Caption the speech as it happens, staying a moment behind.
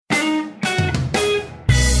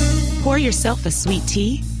Pour yourself a sweet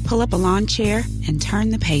tea, pull up a lawn chair, and turn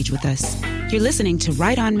the page with us. You're listening to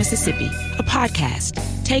Right on Mississippi, a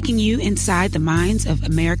podcast taking you inside the minds of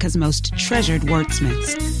America's most treasured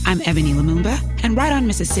wordsmiths. I'm Ebony Lumumba, and Right on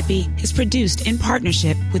Mississippi is produced in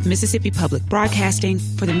partnership with Mississippi Public Broadcasting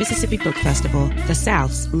for the Mississippi Book Festival, the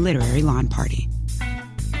South's literary lawn party.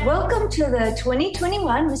 Welcome to the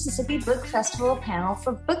 2021 Mississippi Book Festival panel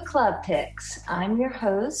for Book Club Picks. I'm your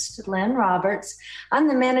host, Lynn Roberts. I'm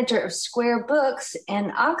the manager of Square Books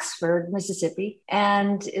in Oxford, Mississippi,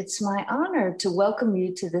 and it's my honor to welcome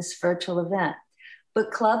you to this virtual event, Book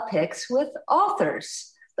Club Picks with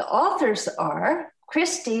authors. The authors are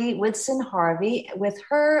Christy Woodson Harvey with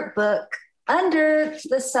her book, Under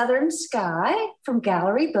the Southern Sky from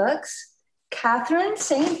Gallery Books, Catherine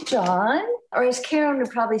St. John, or as Karen would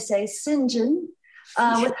probably say, St. John,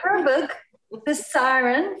 with her book, The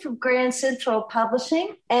Siren from Grand Central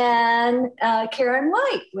Publishing, and Karen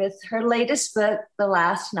White with her latest book, The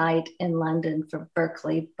Last Night in London from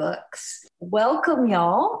Berkeley Books. Welcome,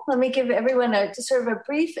 y'all. Let me give everyone just sort of a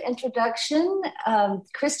brief introduction.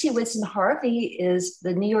 Christy Woodson Harvey is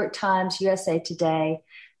the New York Times, USA Today,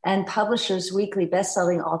 and Publishers Weekly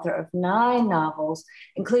bestselling author of 9 novels,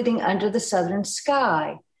 including Under the Southern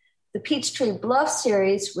Sky. The Peachtree Bluff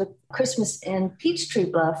series with Christmas in Peachtree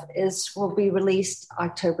Bluff will be released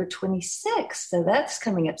October 26th, so that's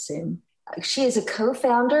coming up soon. She is a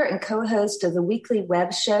co-founder and co-host of the weekly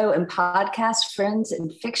web show and podcast Friends in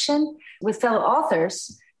Fiction with fellow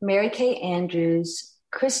authors Mary Kay Andrews,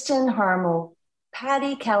 Kristen Harmel,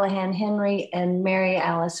 Patty Callahan Henry, and Mary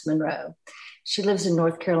Alice Monroe. She lives in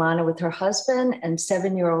North Carolina with her husband and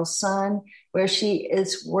 7-year-old son, where she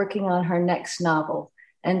is working on her next novel.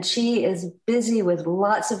 And she is busy with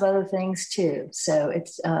lots of other things too. So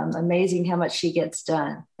it's amazing how much she gets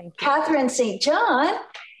done. Catherine St. John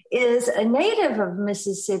is a native of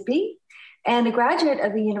Mississippi and a graduate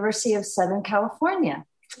of the University of Southern California.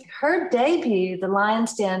 Her debut, The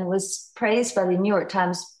Lion's Den, was praised by the New York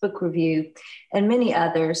Times Book Review and many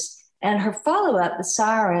others. And her follow-up, The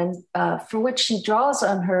Siren, for which she draws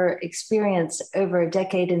on her experience over a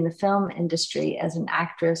decade in the film industry as an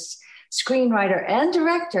actress, screenwriter, and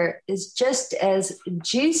director, is just as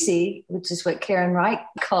juicy, which is what Karen Wright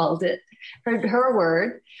called it, her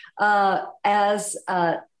word, as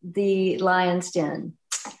The Lion's Den.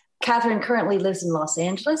 Catherine currently lives in Los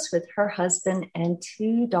Angeles with her husband and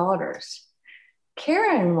 2 daughters.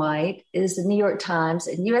 Karen White is the New York Times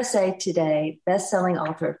and USA Today bestselling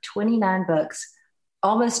author of 29 books,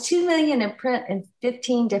 almost 2 million in print in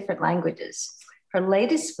 15 different languages. Her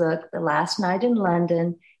latest book, The Last Night in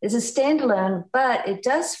London, is a standalone, but it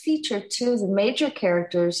does feature 2 of the major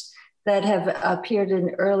characters that have appeared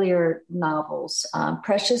in earlier novels.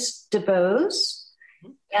 Precious DuBose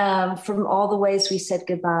from All the Ways We Said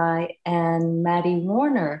Goodbye, and Maddie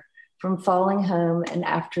Warner from Falling Home and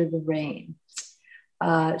After the Rain.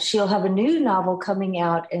 She'll have a new novel coming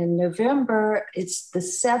out in November. It's the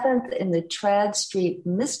 7th in the Trad Street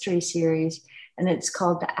mystery series, and it's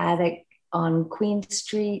called The Attic on Queen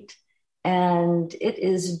Street, and it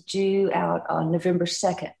is due out on November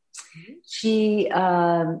 2nd. She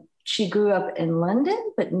grew up in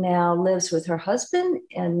London, but now lives with her husband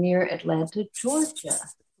near Atlanta, Georgia.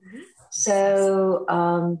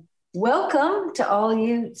 So, welcome to all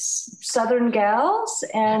you Southern gals,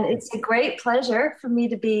 and it's a great pleasure for me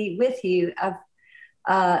to be with you.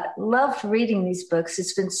 I've loved reading these books.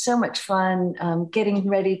 It's been so much fun getting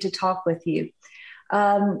ready to talk with you.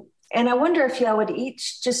 And I wonder if y'all would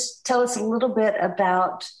each just tell us a little bit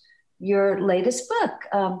about your latest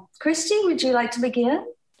book. Christy, would you like to begin?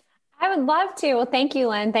 I would love to. Well, thank you,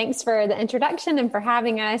 Lynn. Thanks for the introduction and for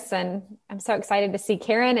having us. And I'm so excited to see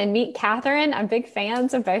Karen and meet Catherine. I'm big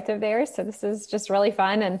fans of both of theirs. So this is just really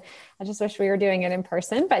fun. And I just wish we were doing it in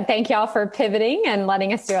person. But thank y'all for pivoting and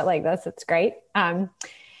letting us do it like this. It's great.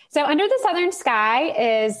 So Under the Southern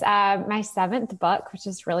Sky is my 7th book, which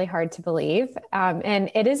is really hard to believe. And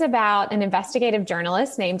it is about an investigative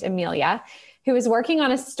journalist named Amelia, who is working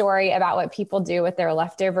on a story about what people do with their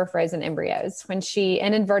leftover frozen embryos when she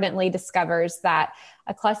inadvertently discovers that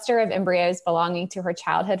a cluster of embryos belonging to her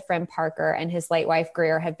childhood friend Parker and his late wife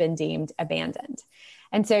Greer have been deemed abandoned.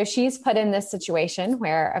 And so she's put in this situation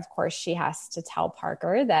where, of course, she has to tell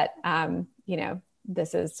Parker that,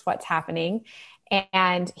 this is what's happening.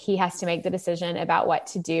 And he has to make the decision about what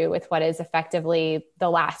to do with what is effectively the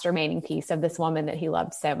last remaining piece of this woman that he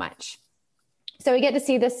loved so much. So we get to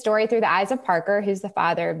see this story through the eyes of Parker, who's the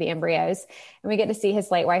father of the embryos. And we get to see his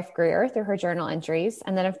late wife, Greer, through her journal entries.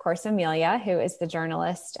 And then, of course, Amelia, who is the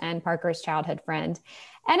journalist and Parker's childhood friend.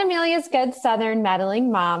 And Amelia's good Southern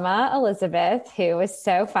meddling mama, Elizabeth, who was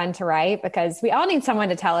so fun to write because we all need someone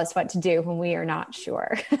to tell us what to do when we are not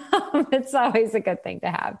sure. It's always a good thing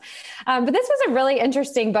to have. But this was a really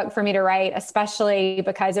interesting book for me to write, especially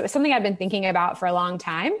because it was something I've been thinking about for a long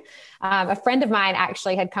time. A friend of mine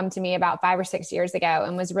actually had come to me about 5 or 6 years ago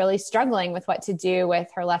and was really struggling with what to do with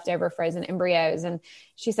her leftover frozen embryos. And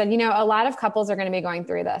she said, a lot of couples are going to be going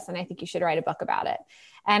through this, and I think you should write a book about it.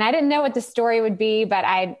 And I didn't know what the story would be, but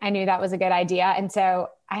I knew that was a good idea. And so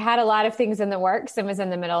I had a lot of things in the works and was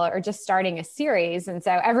in the middle or just starting a series. And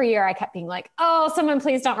so every year I kept being like, oh, someone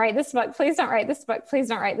please don't write this book. Please don't write this book. Please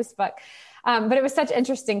don't write this book. But it was such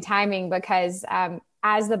interesting timing because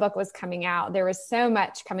as the book was coming out, there was so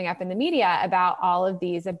much coming up in the media about all of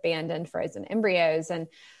these abandoned frozen embryos and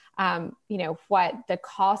what the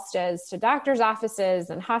cost is to doctors'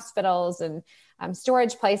 offices and hospitals and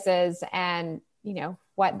storage places and,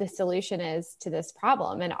 what the solution is to this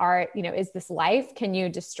problem. And is this life? Can you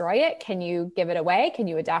destroy it? Can you give it away? Can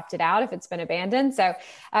you adopt it out if it's been abandoned? So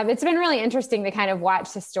it's been really interesting to kind of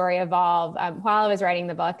watch the story evolve while I was writing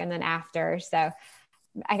the book and then after. So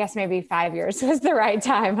I guess maybe 5 years was the right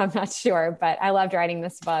time. I'm not sure, but I loved writing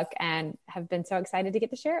this book and have been so excited to get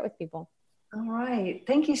to share it with people. All right.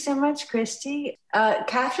 Thank you so much, Christy.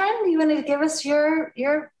 Catherine, do you want to give us your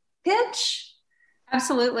pitch?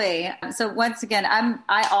 Absolutely. So once again,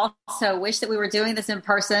 I also wish that we were doing this in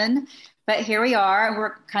person, but here we are.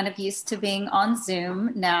 We're kind of used to being on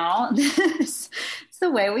Zoom now. It's the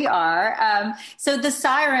way we are. So The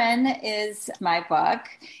Siren is my book,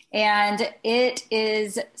 and it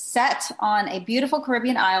is set on a beautiful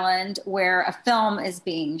Caribbean island where a film is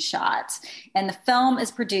being shot. And the film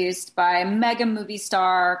is produced by mega movie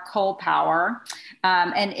star Cole Power,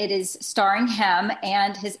 and it is starring him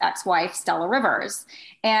and his ex-wife, Stella Rivers.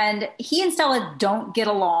 And he and Stella don't get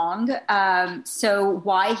along. So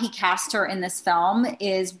why he cast her in this film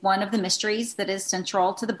is one of the mysteries that is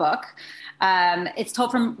central to the book. It's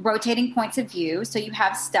told from rotating points of view. So you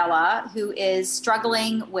have Stella, who is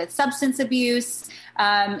struggling with substance abuse.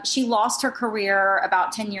 She lost her career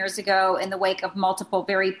about 10 years ago in the wake of multiple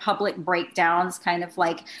very public breakdowns, kind of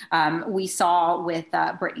like we saw with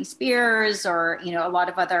Britney Spears or, a lot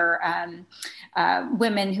of other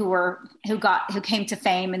women who came to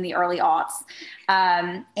fame in the early aughts.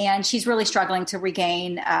 And she's really struggling to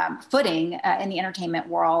regain footing in the entertainment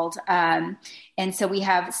world. And so we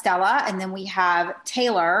have Stella, and then we have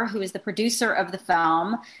Taylor, who is the producer of the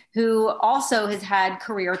film, who also has had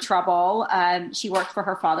career trouble. She worked for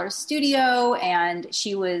her father's studio, and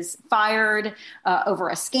she was fired over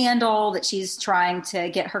a scandal that she's trying to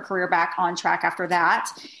get her career back on track after that.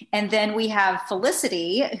 And then we have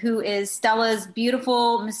Felicity, who is Stella's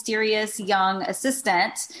beautiful, mysterious young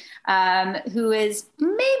assistant, who is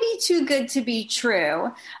maybe too good to be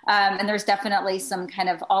true. And there's definitely some kind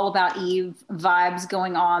of All About Eve vibes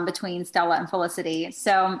going on between Stella and Felicity.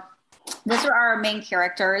 So those are our main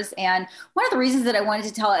characters. And one of the reasons that I wanted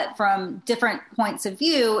to tell it from different points of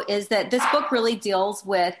view is that this book really deals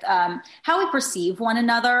with how we perceive one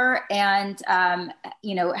another and,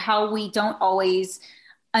 how we don't always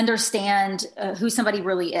understand who somebody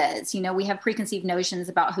really is. We have preconceived notions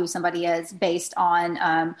about who somebody is based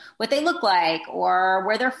on what they look like or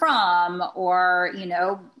where they're from or,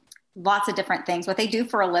 lots of different things, what they do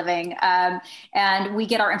for a living. And we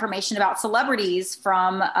get our information about celebrities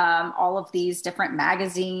from all of these different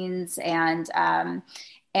magazines and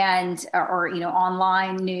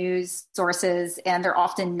online news sources, and they're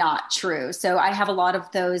often not true. So I have a lot of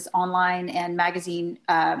those online and magazine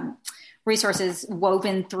resources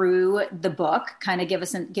woven through the book, kind of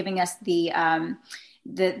giving us the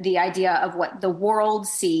idea of what the world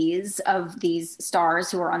sees of these stars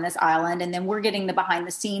who are on this island. And then we're getting the behind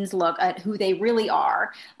the scenes look at who they really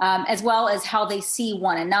are, as well as how they see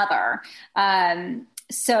one another.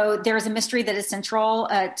 So there's a mystery that is central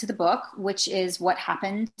to the book, which is what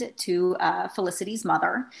happened to Felicity's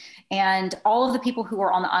mother. And all of the people who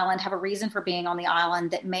are on the island have a reason for being on the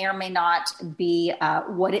island that may or may not be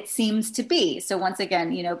what it seems to be. So once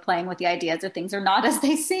again, playing with the ideas of things are not as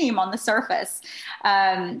they seem on the surface.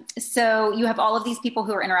 So you have all of these people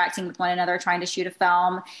who are interacting with one another, trying to shoot a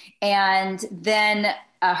film. And then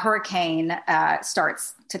a hurricane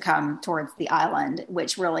starts to come towards the island,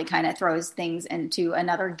 which really kind of throws things into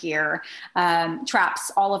another gear,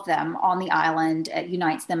 traps all of them on the island,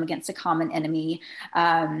 unites them against a common enemy.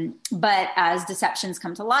 But as deceptions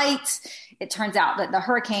come to light, it turns out that the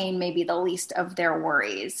hurricane may be the least of their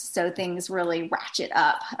worries. So things really ratchet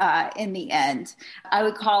up in the end. I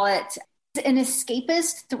would call it an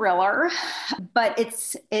escapist thriller, but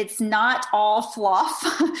it's not all fluff.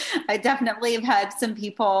 I definitely have had some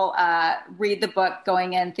people read the book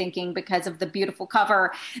going in thinking, because of the beautiful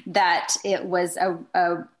cover, that it was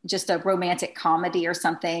just a romantic comedy or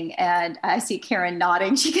something. And I see Karen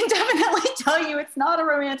nodding. She can definitely tell you it's not a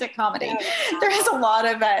romantic comedy. There is a lot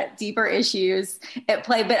of deeper issues at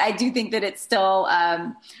play, but I do think that it's still,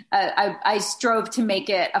 I strove to make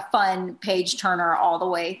it a fun page turner all the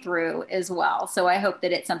way through as well. So I hope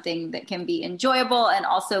that it's something that can be enjoyable and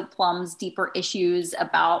also plumbs deeper issues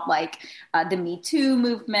about the Me Too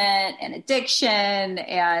movement and addiction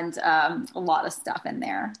and a lot of stuff in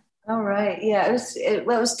there. All right. Yeah, it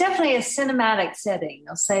was definitely a cinematic setting.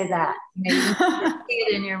 I'll say that. You can see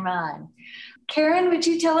it in your mind. Karen, would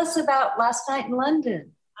you tell us about Last Night in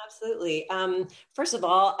London? Absolutely. First of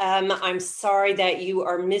all, I'm sorry that you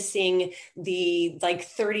are missing the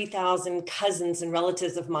 30,000 cousins and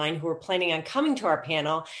relatives of mine who are planning on coming to our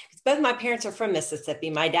panel. Both my parents are from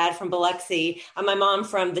Mississippi, my dad from Biloxi and my mom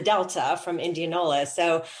from the Delta, from Indianola.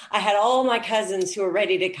 So I had all my cousins who were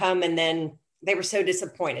ready to come, and then they were so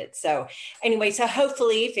disappointed. So anyway, so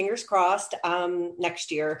hopefully, fingers crossed,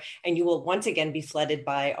 next year, and you will once again be flooded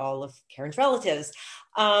by all of Karen's relatives.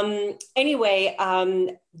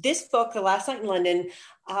 This book, The Last Night in London,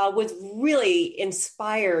 was really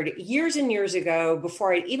inspired years and years ago,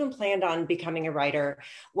 before I even planned on becoming a writer,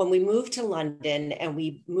 when we moved to London and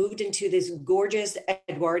we moved into this gorgeous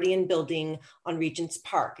Edwardian building on Regent's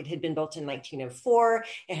Park. It had been built in 1904.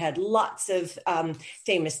 It had lots of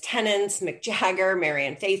famous tenants: Mick Jagger,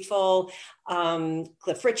 Marianne Faithfull,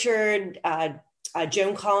 Cliff Richard,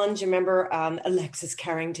 Joan Collins, you remember Alexis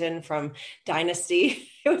Carrington from Dynasty?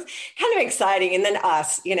 It was kind of exciting. And then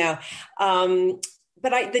us,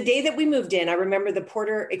 But the day that we moved in, I remember the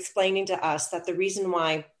porter explaining to us that the reason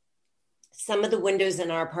why some of the windows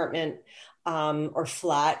in our apartment or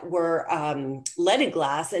flat were leaded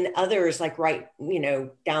glass, and others,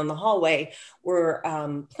 down the hallway, were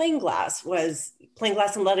plain glass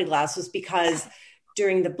and leaded glass, was because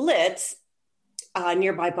during the Blitz,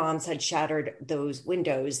 nearby bombs had shattered those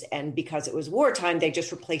windows. And because it was wartime, they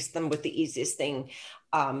just replaced them with the easiest thing,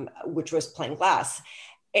 which was plain glass.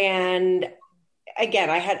 And again,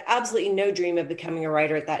 I had absolutely no dream of becoming a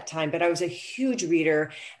writer at that time, but I was a huge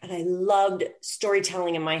reader and I loved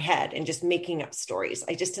storytelling in my head and just making up stories.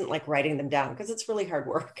 I just didn't like writing them down because it's really hard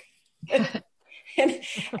work. And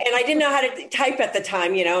I didn't know how to type at the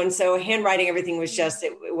time, and so handwriting, everything was just,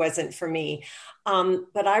 it wasn't for me.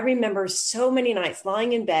 But I remember so many nights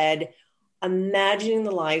lying in bed, imagining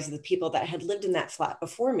the lives of the people that had lived in that flat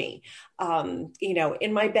before me,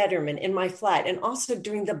 in my bedroom and in my flat, and also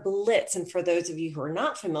during the Blitz. And for those of you who are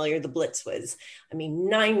not familiar, the Blitz was,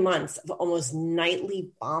 9 months of almost nightly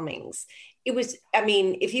bombings. It was,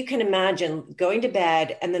 if you can imagine going to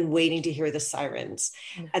bed and then waiting to hear the sirens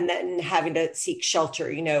and then having to seek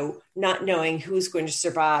shelter, not knowing who's going to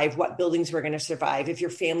survive, what buildings were going to survive, if your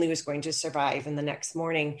family was going to survive in the next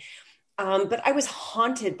morning. But I was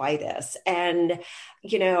haunted by this. And,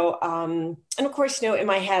 and of course, in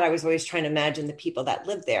my head, I was always trying to imagine the people that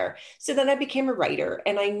lived there. So then I became a writer,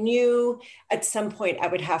 and I knew at some point I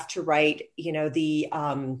would have to write,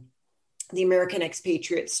 the American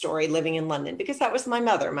expatriate story living in London, because that was my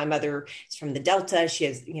mother. My mother is from the Delta. She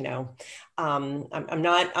is, I'm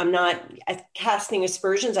not casting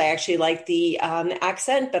aspersions. I actually like the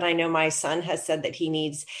accent, but I know my son has said that he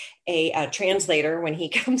needs a translator when he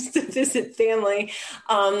comes to visit family.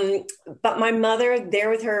 But my mother there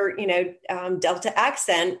with her, Delta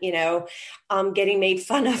accent, getting made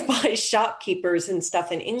fun of by shopkeepers and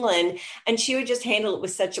stuff in England. And she would just handle it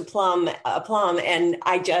with such aplomb. And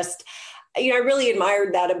I really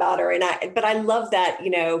admired that about her. But I love that,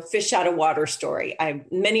 fish out of water story.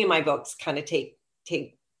 Many of my books kind of take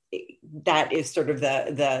that is sort of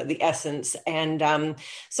the essence. And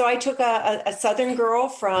so I took a Southern girl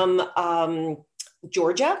from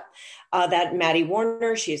Georgia, that Maddie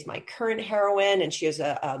Warner. She is my current heroine, and she is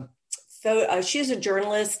she is a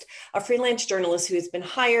journalist, a freelance journalist who has been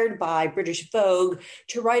hired by British Vogue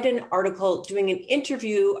to write an article doing an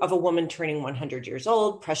interview of a woman turning 100 years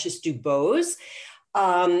old, Precious Dubose,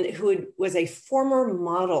 who was a former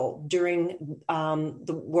model during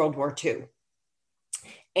the World War II.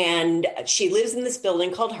 And she lives in this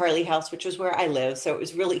building called Harley House, which was where I live. So it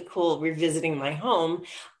was really cool revisiting my home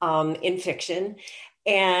in fiction.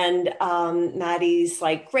 And Maddie's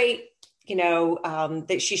like, great.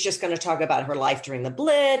 that she's just going to talk about her life during the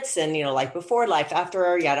Blitz and, life before, life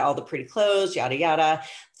after, yada, all the pretty clothes, yada, yada.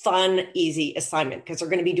 Fun, easy assignment, because they're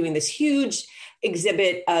going to be doing this huge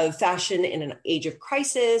exhibit of fashion in an age of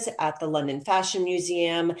crisis at the London Fashion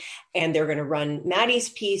Museum. And they're going to run Maddie's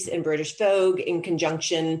piece in British Vogue in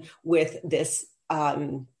conjunction with this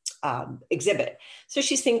exhibit. So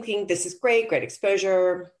she's thinking, this is great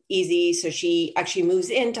exposure, easy. So she actually moves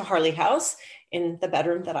into Harley House in the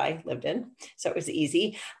bedroom that I lived in. So it was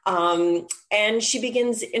easy. And she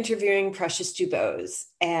begins interviewing Precious Dubose.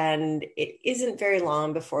 And it isn't very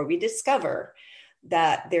long before we discover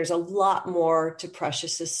that there's a lot more to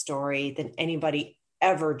Precious's story than anybody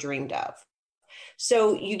ever dreamed of.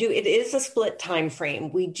 So it is a split time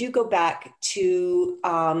frame. We do go back to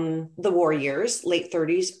the war years, late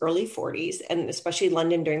 30s, early 40s, and especially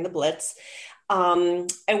London during the Blitz.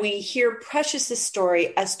 And we hear Precious's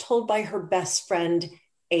story as told by her best friend,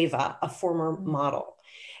 Ava, a former model.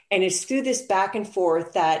 And it's through this back and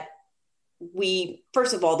forth that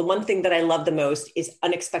first of all, the one thing that I love the most is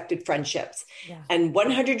unexpected friendships. Yeah. And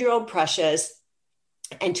 100-year-old Precious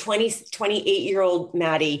and 28-year-old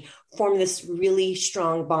Maddie form this really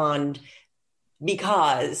strong bond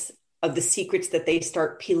because of the secrets that they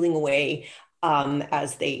start peeling away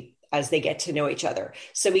as they get to know each other.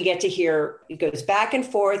 So we get to hear, it goes back and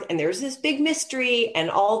forth, and there's this big mystery, and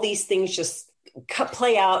all these things just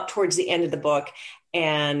play out towards the end of the book.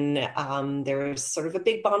 And there's sort of a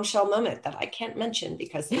big bombshell moment that I can't mention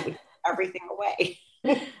because it would give everything away.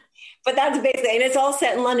 But that's basically, and it's all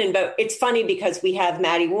set in London, but it's funny because we have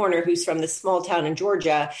Maddie Warner, who's from this small town in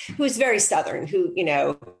Georgia, who's very Southern, who,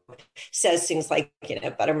 says things like,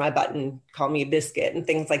 butter my button, call me a biscuit, and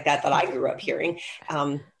things like that I grew up hearing,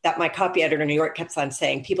 that my copy editor in New York kept on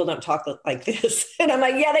saying, people don't talk like this. And I'm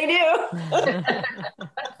like, yeah, they do.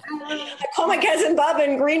 I call my cousin Bob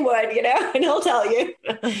in Greenwood, and he'll tell you.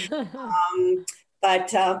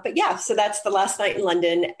 But yeah, so that's The Last Night in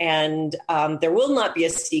London, and there will not be a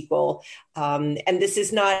sequel. And this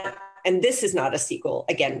is not a sequel.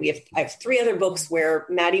 Again, I have 3 other books where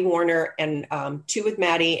Maddie Warner and 2 with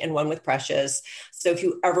Maddie and 1 with Precious. So if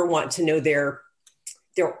you ever want to know their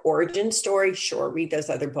origin story, sure, read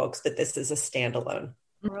those other books, but this is a standalone.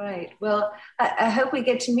 Right. Well, I hope we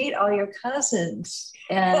get to meet all your cousins.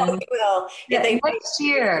 And we will. Yeah, next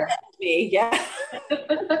year. Yeah.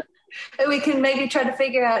 And we can maybe try to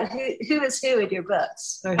figure out who is who in your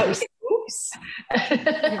books. Oops.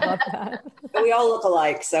 I love that. We all look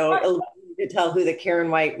alike, so it'll be to tell who the Karen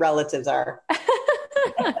White relatives are.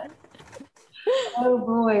 Oh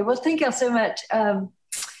boy. Well, thank y'all so much.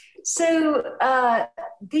 So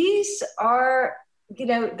these are,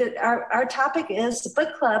 our topic is the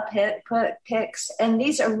book club picks, and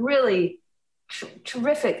these are really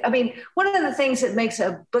terrific. I mean, one of the things that makes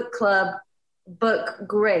a book club book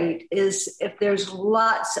great is if there's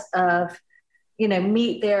lots of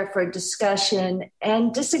meat there for discussion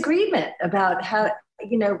and disagreement about how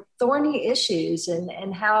thorny issues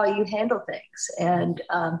and how you handle things, and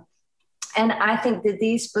I think that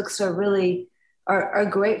these books are really are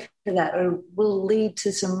great for that, or will lead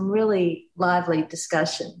to some really lively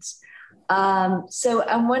discussions. So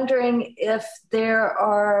I'm wondering if there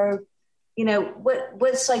are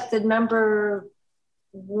what's like the number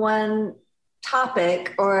one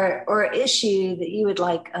topic or issue that you would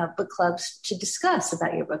like book clubs to discuss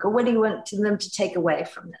about your book, or what do you want them to take away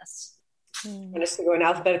from this? Want us to go in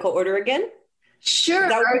alphabetical order again? Sure.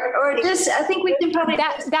 Or just, I think we can probably...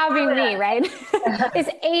 That would be me, right? Is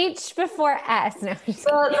H before S? No.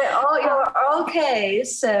 Well, you're all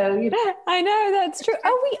K's, so... I know, that's true.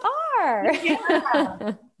 Oh, we are.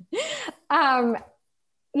 Yeah.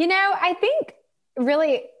 I think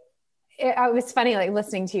really... It was funny,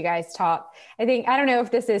 listening to you guys talk. I don't know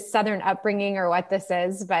if this is Southern upbringing or what this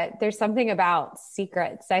is, but there's something about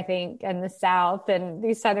secrets, I think, in the South and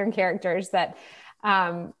these Southern characters that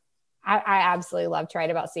I absolutely love to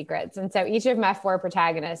write about secrets. And so each of my 4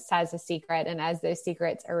 protagonists has a secret. And as those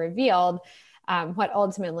secrets are revealed, what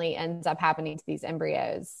ultimately ends up happening to these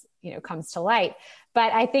embryos, comes to light.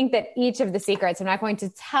 But I think that each of the secrets, I'm not going to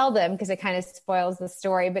tell them because it kind of spoils the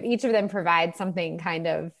story, but each of them provides something kind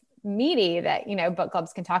of meaty that book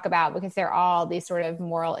clubs can talk about, because they're all these sort of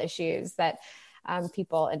moral issues that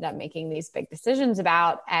people end up making these big decisions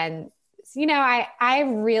about. And I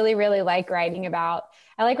really, really like writing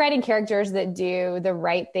characters that do the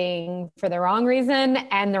right thing for the wrong reason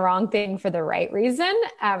and the wrong thing for the right reason.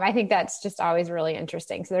 I think that's just always really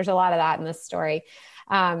interesting. So there's a lot of that in this story.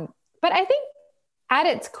 But I think at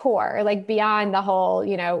its core, like beyond the whole,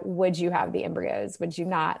 would you have the embryos? Would you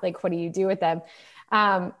not? Like, what do you do with them?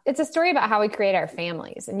 It's a story about how we create our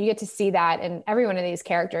families. And you get to see that in every one of these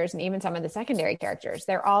characters, and even some of the secondary characters.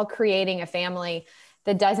 They're all creating a family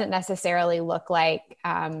that doesn't necessarily look like,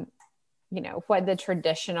 what the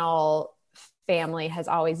traditional family has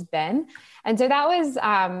always been. And so that was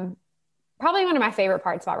probably one of my favorite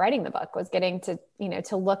parts about writing the book, was getting to,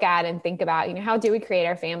 to look at and think about, how do we create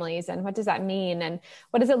our families, and what does that mean? And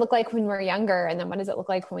what does it look like when we're younger? And then what does it look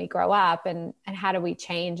like when we grow up, and how do we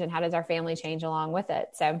change, and how does our family change along with it?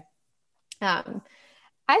 So I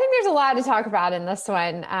think there's a lot to talk about in this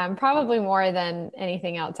one, probably more than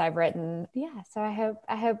anything else I've written. Yeah. So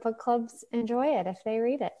I hope book clubs enjoy it if they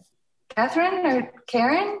read it. Catherine or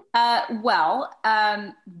Karen?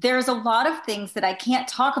 There's a lot of things that I can't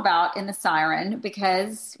talk about in The Siren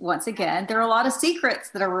because, once again, there are a lot of secrets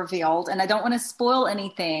that are revealed, and I don't want to spoil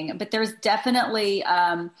anything, but there's definitely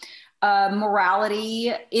a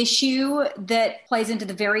morality issue that plays into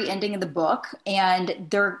the very ending of the book. And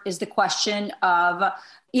there is the question of,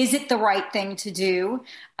 is it the right thing to do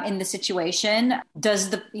in the situation? There's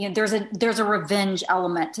a revenge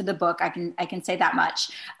element to the book. I can say that much.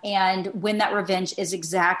 And when that revenge is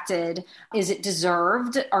exacted, is it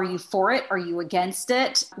deserved? Are you for it? Are you against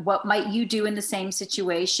it? What might you do in the same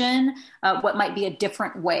situation? What might be a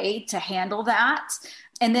different way to handle that?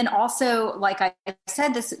 And then also, like I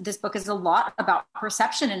said, this book is a lot about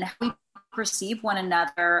perception and how we perceive one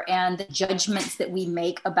another and the judgments that we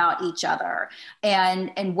make about each other,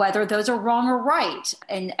 and whether those are wrong or right.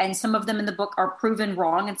 And some of them in the book are proven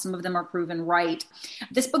wrong and some of them are proven right.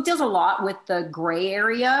 This book deals a lot with the gray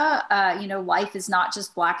area. Life is not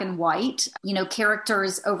just black and white.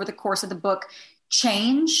 Characters over the course of the book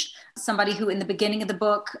change. Somebody who in the beginning of the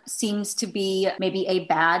book seems to be maybe a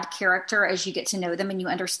bad character, as you get to know them and you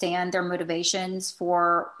understand their motivations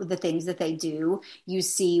for the things that they do, you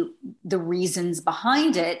see the reasons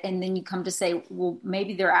behind it. And then you come to say, well,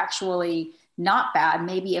 maybe they're actually not bad.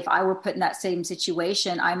 Maybe if I were put in that same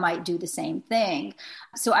situation, I might do the same thing.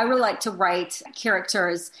 So I really like to write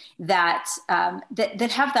characters that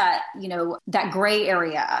that have that, that gray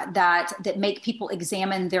area, that make people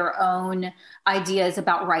examine their own ideas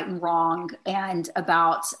about right and wrong, and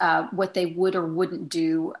about what they would or wouldn't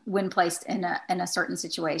do when placed in a certain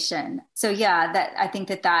situation. So yeah, I think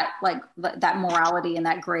that morality in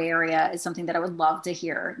that gray area is something that I would love to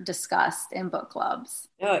hear discussed in book clubs.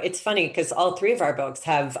 No, it's funny because all three of our books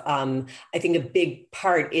have, I think a big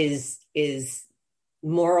part is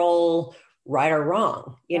moral right or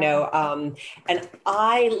wrong, and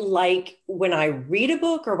I like, when I read a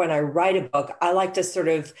book or when I write a book, I like to sort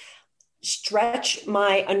of stretch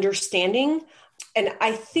my understanding. And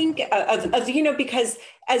I think of because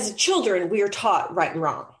as children, we are taught right and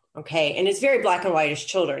wrong. Okay. And it's very black and white as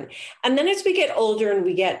children. And then as we get older and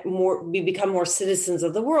we become more citizens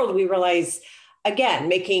of the world, we realize, again,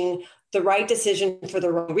 making the right decision for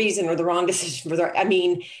the wrong reason or the wrong decision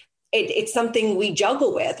it's something we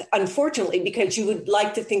juggle with, unfortunately, because you would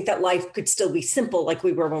like to think that life could still be simple like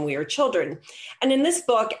we were when we were children. And in this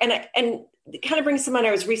book, and it kind of brings to mind,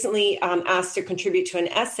 I was recently asked to contribute to an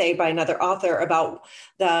essay by another author about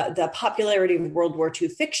the popularity of World War II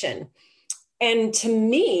fiction. And to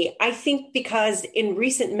me, I think because in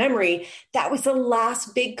recent memory, that was the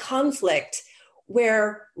last big conflict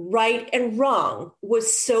where right and wrong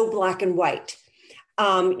was so black and white.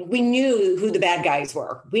 We knew who the bad guys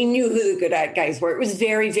were. We knew who the good guys were. It was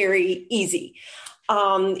very, very easy.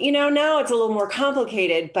 Now it's a little more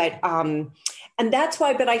complicated, but and that's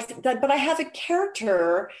why. But I have a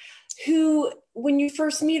character who, when you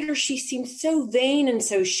first meet her, she seems so vain and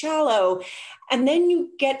so shallow, and then you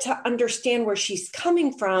get to understand where she's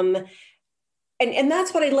coming from. And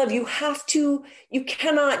that's what I love. You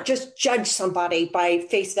cannot just judge somebody by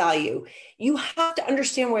face value. You have to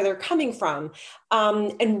understand where they're coming from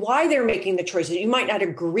and why they're making the choices. You might not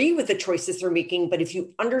agree with the choices they're making, but if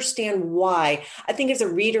you understand why, I think as a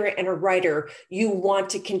reader and a writer, you want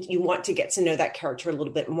to get to know that character a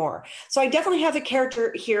little bit more. So I definitely have a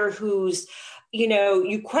character here who's,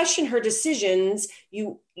 you question her decisions,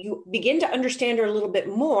 you begin to understand her a little bit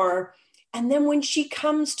more. And then when she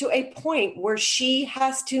comes to a point where she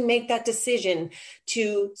has to make that decision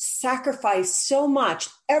to sacrifice so much,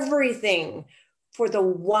 everything for the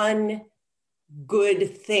one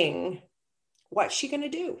good thing, what's she going to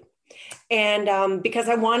do? And because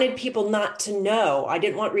I wanted people not to know, I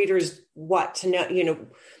didn't want readers to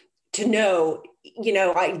know,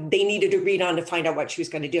 they needed to read on to find out what she was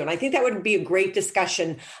going to do. And I think that would be a great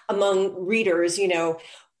discussion among readers,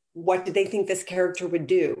 what did they think this character would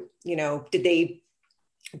do? Did they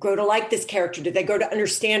grow to like this character? Did they grow to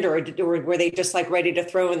understand her, or were they just like ready to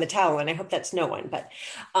throw in the towel? And I hope that's no one, but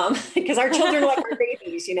because our children are like our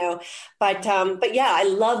babies, but yeah, I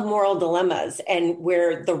love moral dilemmas and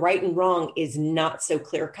where the right and wrong is not so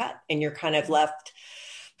clear cut and you're kind of left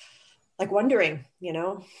like wondering,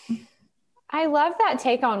 I love that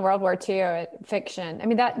take on World War II fiction. I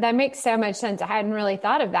mean, that makes so much sense. I hadn't really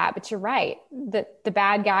thought of that, but you're right. The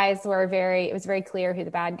bad guys it was very clear who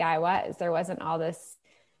the bad guy was. There wasn't all this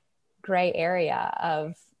gray area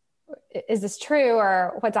of, is this true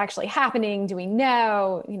or what's actually happening? Do we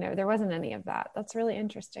know? There wasn't any of that. That's really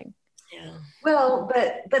interesting. Yeah. Well,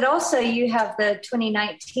 but also you have the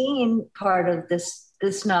 2019 part of this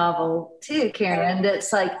novel too, Karen,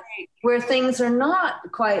 that's like where things are not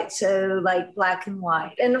quite so like black and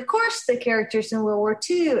white. And of course the characters in World War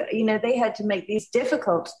II, they had to make these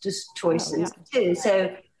difficult choices too.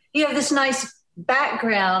 So you have this nice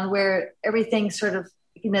background where everything sort of,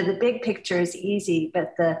 the big picture is easy,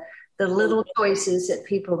 but the little choices that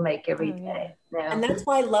people make every day. And that's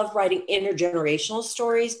why I love writing intergenerational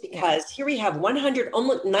stories, because here we have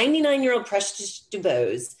almost 99-year-old Precious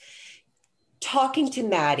DuBose talking to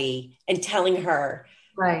Maddie and telling her,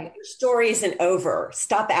 right, your story isn't over.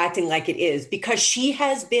 Stop acting like it is, because she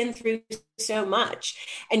has been through so much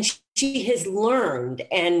and she has learned,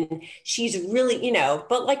 and she's really,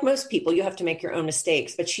 but like most people, you have to make your own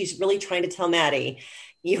mistakes, but she's really trying to tell Maddie,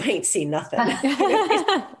 you ain't seen nothing.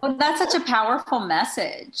 Well, that's such a powerful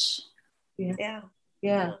message. Yeah.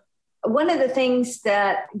 One of the things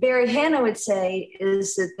that Barry Hannah would say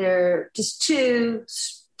is that there are just two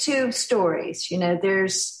stories.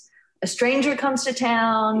 There's a stranger comes to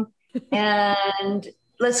town and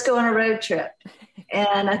let's go on a road trip.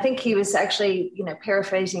 And I think he was actually,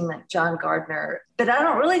 paraphrasing like John Gardner, but I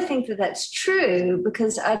don't really think that that's true,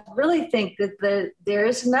 because I really think that there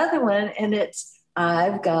is another one, and it's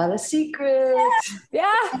I've Got a Secret.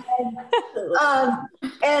 Yeah.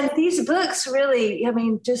 And these books really,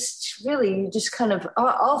 you just kind of,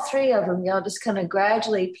 all three of them, y'all just kind of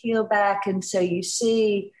gradually peel back. And so you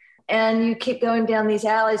see, and you keep going down these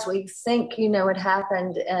alleys where you think you know what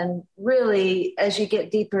happened. And really, as you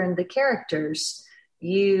get deeper into the characters,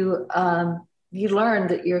 you learn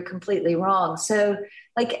that you're completely wrong. So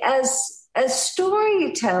like as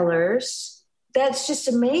storytellers, that's just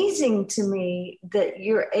amazing to me that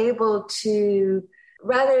you're able to,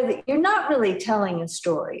 rather that you're not really telling a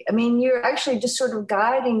story. I mean, you're actually just sort of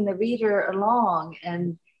guiding the reader along.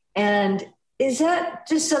 And is that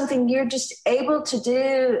just something you're just able to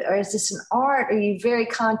do? Or is this an art? Or are you very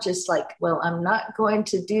conscious, like, well, I'm not going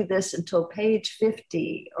to do this until page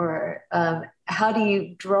 50? Or how do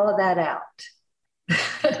you draw that out?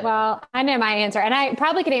 Well, I know my answer, and I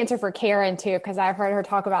probably could answer for Karen too, because I've heard her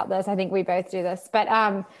talk about this. I think we both do this, but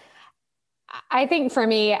I think for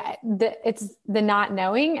me, it's the not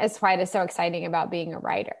knowing is why it is so exciting about being a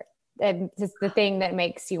writer. And it's the thing that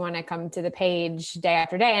makes you want to come to the page day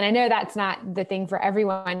after day. And I know that's not the thing for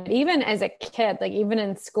everyone. Even as a kid, like even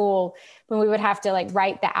in school, when we would have to like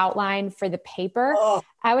write the outline for the paper,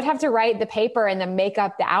 I would have to write the paper and then make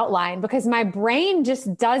up the outline because my brain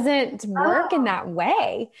just doesn't work in that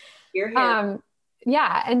way. You're here.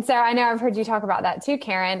 Yeah. And so I know I've heard you talk about that too,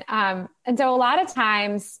 Karen. And so a lot of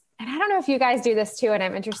times, and I don't know if you guys do this too, and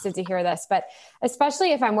I'm interested to hear this, but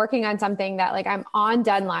especially if I'm working on something that like I'm on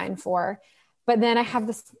deadline for, but then I have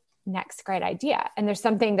this next great idea and there's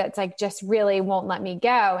something that's like just really won't let me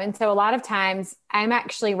go. And so a lot of times I'm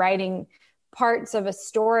actually writing parts of a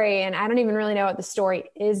story and I don't even really know what the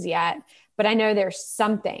story is yet, but I know there's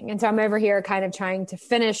something. And so I'm over here kind of trying to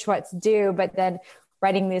finish what's due, but then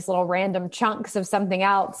writing these little random chunks of something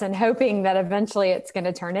else and hoping that eventually it's going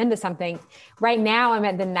to turn into something. Right now, I'm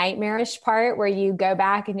at the nightmarish part where you go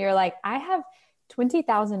back and you're like, I have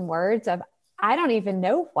 20,000 words of, I don't even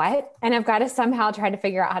know what, and I've got to somehow try to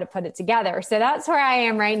figure out how to put it together. So that's where I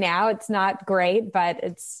am right now. It's not great, but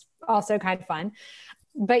it's also kind of fun.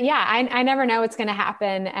 But yeah, I never know what's going to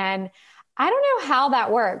happen. And I don't know how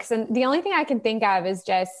that works. And the only thing I can think of is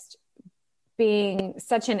just being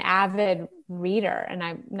such an avid reader. And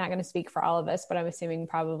I'm not going to speak for all of us, but I'm assuming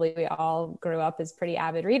probably we all grew up as pretty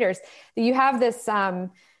avid readers, that you have this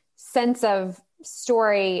sense of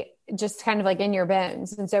story just kind of like in your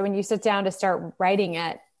bones. And so when you sit down to start writing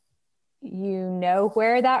it, you know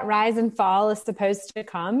where that rise and fall is supposed to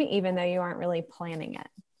come, even though you aren't really planning it,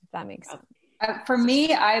 if that makes sense. For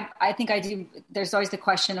me, I think I do. There's always the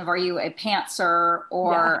question of, are you a pantser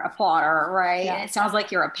or a plotter, right? Yeah. It sounds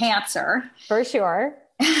like you're a pantser. For sure.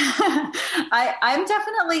 I'm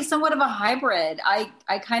definitely somewhat of a hybrid.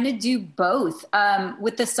 I kind of do both.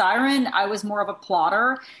 With the Siren, I was more of a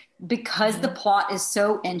plotter. because the plot is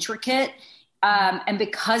so intricate, and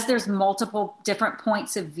because there's multiple different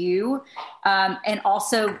points of view, and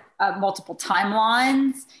also multiple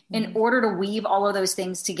timelines, in order to weave all of those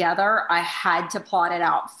things together, I had to plot it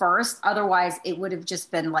out first. Otherwise, it would have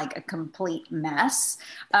just been like a complete mess.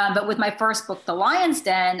 But with my first book, The Lion's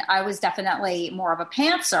Den, I was definitely more of a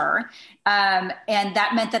pantser. And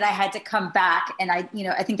that meant that I had to come back, and I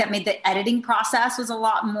think that made the editing process was a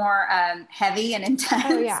lot more heavy and intense.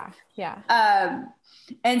 Oh, yeah. Yeah.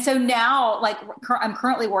 And so now, like, I'm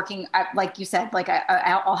currently working, like you said, like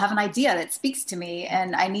I'll have an idea that speaks to me,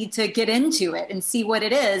 and I need to get into it and see what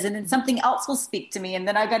it is. And then something else will speak to me. And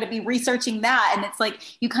then I've got to be researching that. And it's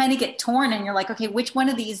like, you kind of get torn, and you're like, okay, which one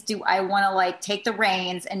of these do I want to like take the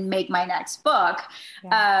reins and make my next book?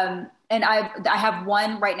 Yeah. And I have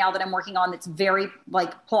one right now that I'm working on that's very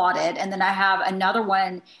like plotted. And then I have another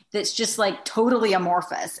one that's just like totally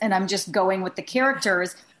amorphous. And I'm just going with the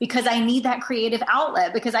characters because I need that creative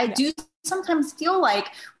outlet, because I do sometimes feel like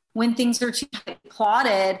when things are too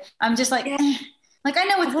plotted, I'm just like, like I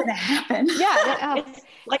know what's going to happen. Yeah. It's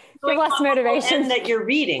like less motivation that you're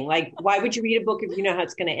reading. Like, why would you read a book if you know how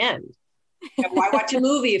it's going to end? Why watch a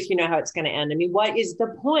movie if you know how it's going to end? I mean, what is the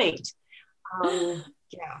point?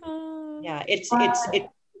 Yeah, it's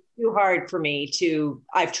too hard for me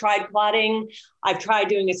I've tried plotting, I've tried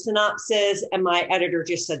doing a synopsis, and my editor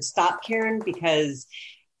just said, stop, Karen, because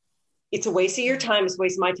it's a waste of your time. It's a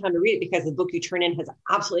waste of my time to read it, because the book you turn in has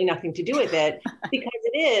absolutely nothing to do with it, because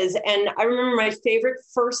it is. And I remember my favorite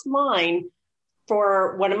first line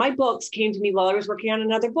for one of my books came to me while I was working on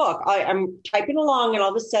another book. I'm typing along, and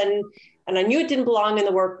all of a sudden, and I knew it didn't belong in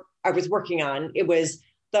the work I was working on. It was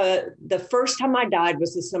the first time I died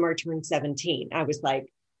was the summer I turned 17. I was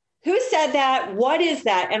like, who said that? What is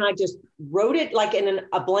that? And I just wrote it like in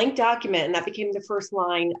a blank document. And that became the first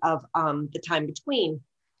line of The Time Between.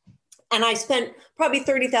 And I spent probably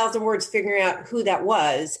 30,000 words figuring out who that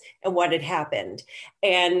was and what had happened.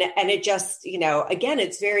 And it just, again,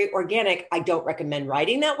 it's very organic. I don't recommend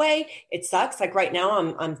writing that way. It sucks. Like right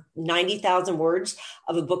now I'm 90,000 words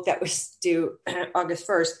of a book that was due August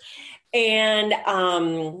 1st. And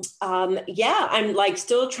I'm like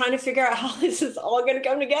still trying to figure out how this is all going to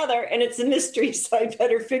come together, and it's a mystery, so I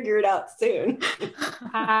better figure it out soon.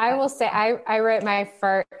 I will say I wrote my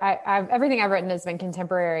first. Everything I've written has been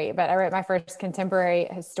contemporary, but I wrote my first contemporary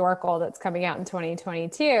historical that's coming out in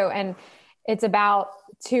 2022, and it's about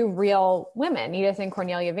two real women, Edith and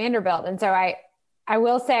Cornelia Vanderbilt. And so I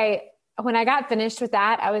will say, when I got finished with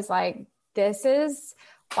that, I was like, this is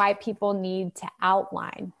why people need to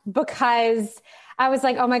outline, because I was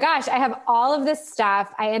like, oh my gosh, I have all of this stuff.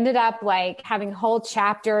 I ended up like having whole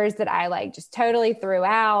chapters that I like just totally threw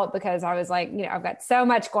out, because I was like, I've got so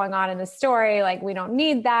much going on in the story. Like, we don't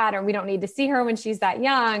need that, or we don't need to see her when she's that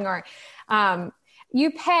young, or, you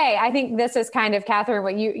pay. I think this is kind of, Catherine,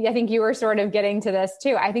 I think you were sort of getting to this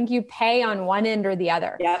too. I think you pay on one end or the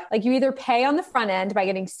other. Yep. Like, you either pay on the front end by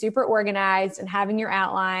getting super organized and having your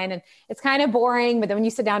outline, and it's kind of boring, but then when you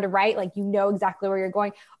sit down to write, like, exactly where you're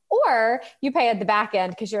going, or you pay at the back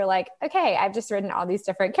end, because you're like, okay, I've just written all these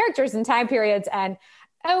different characters and time periods, and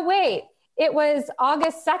oh wait, it was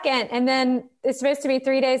August 2nd, and then it's supposed to be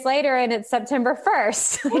 3 days later, and it's September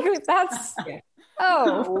 1st. Like, that's...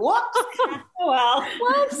 Oh, whoops. Well,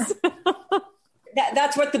 whoops.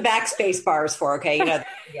 That's what the backspace bar is for. Okay.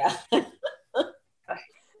 Yeah.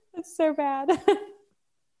 It's so bad.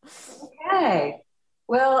 Okay.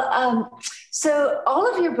 Well, so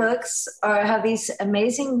all of your books have these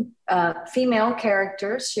amazing female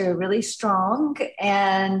characters who are really strong,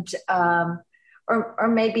 and or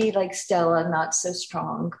maybe like Stella, not so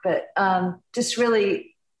strong, but just really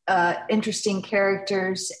interesting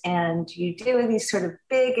characters. And you deal with these sort of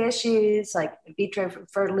big issues like in vitro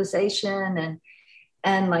fertilization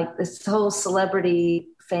and like this whole celebrity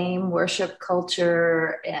fame worship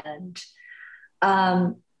culture, and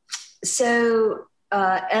and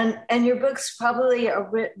your books probably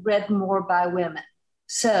are read more by women.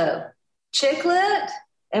 So chick lit,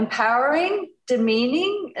 empowering,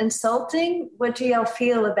 demeaning, insulting. What do y'all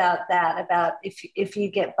feel about that? About if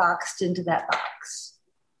you get boxed into that box?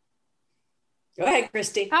 Go ahead,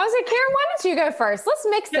 Christy. I was like, Karen, why don't you go first? Let's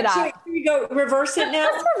mix it up. Should we go reverse it now?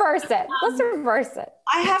 Let's reverse it.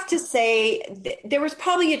 I have to say, there was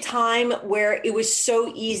probably a time where it was so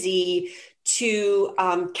easy to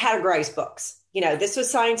categorize books. This was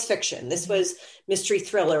science fiction. This was mystery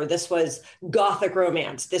thriller. This was gothic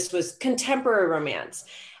romance. This was contemporary romance.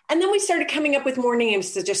 And then we started coming up with more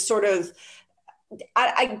names to just sort of,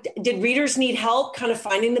 did readers need help kind of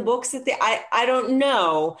finding the books that I don't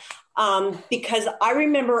know. Because I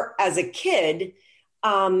remember as a kid,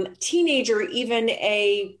 teenager, even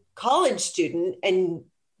a college student and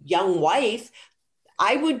young wife,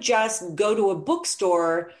 I would just go to a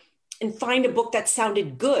bookstore and find a book that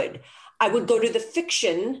sounded good. I would go to the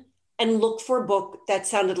fiction and look for a book that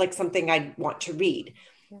sounded like something I'd want to read.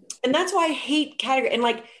 And that's why I hate category and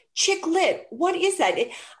like chick lit. What is that?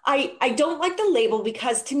 I don't like the label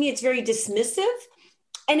because to me it's very dismissive,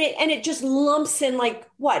 and it just lumps in like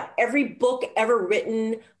what, every book ever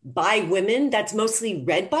written by women that's mostly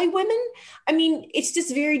read by women. I mean, it's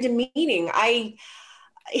just very demeaning. And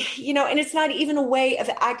it's not even a way of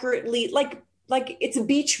accurately like it's a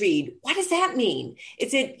beach read. What does that mean?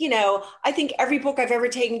 I think every book I've ever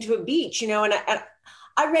taken to a beach, and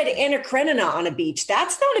I read Anna Karenina on a beach.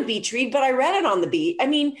 That's not a beach read, but I read it on the beach. I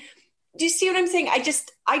mean, do you see what I'm saying? I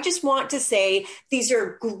just want to say these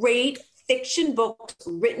are great fiction books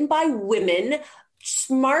written by women,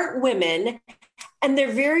 smart women, and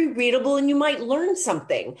they're very readable and you might learn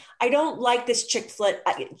something. I don't like this chick lit.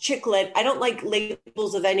 I don't like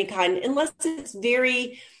labels of any kind unless it's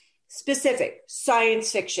very specific.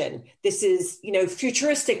 Science fiction. This is,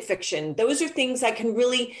 futuristic fiction. Those are things I can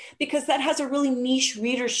really, because that has a really niche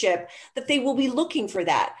readership that they will be looking for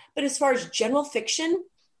that. But as far as general fiction,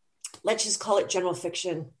 let's just call it general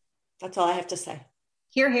fiction. That's all I have to say.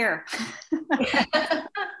 Hear, hear.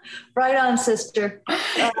 Right on, sister.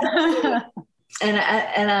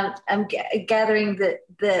 And I'm gathering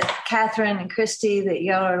that Catherine and Christy, that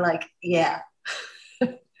y'all are like, yeah.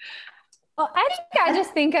 Well, I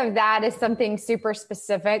just think of that as something super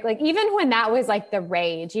specific. Like even when that was like the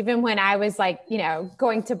rage, even when I was like,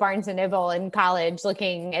 going to Barnes and Noble in college,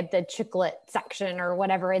 looking at the chick lit section or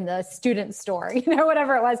whatever in the student store,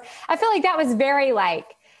 whatever it was, I feel like that was very like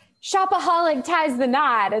shopaholic ties the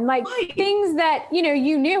knot and like things that,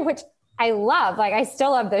 you knew, which I love. Like I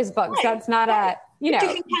still love those books. Right. That's not you can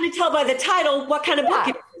kind of tell by the title what kind of book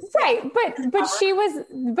it is. Right. But she was,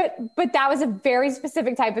 but that was a very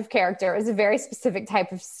specific type of character. It was a very specific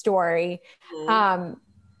type of story. Mm-hmm.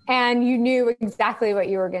 And you knew exactly what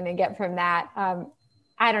you were going to get from that.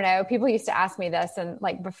 I don't know. People used to ask me this, and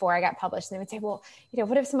like before I got published, and they would say, well,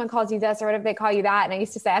 what if someone calls you this or what if they call you that? And I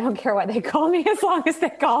used to say, I don't care what they call me as long as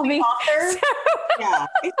they call me. Author? So, yeah,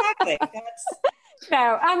 exactly.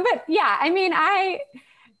 But yeah, I mean, I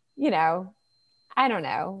don't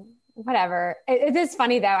know, whatever. It is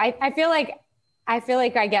funny though. I feel like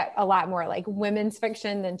I get a lot more like women's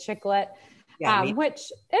fiction than chick lit, which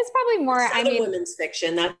is probably more, women's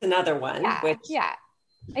fiction. That's another one. Yeah.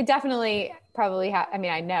 I definitely probably have,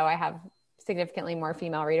 I know I have significantly more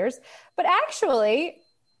female readers, but actually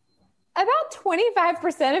about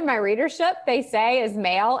 25% of my readership, they say, is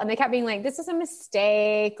male. And they kept being like, this is a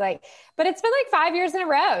mistake. Like, but it's been like 5 years in a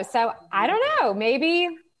row. So I don't know, maybe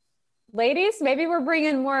ladies, maybe we're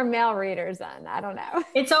bringing more male readers in. I don't know.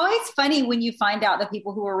 It's always funny when you find out that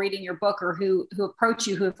people who are reading your book or who approach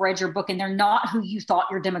you, who have read your book, and they're not who you thought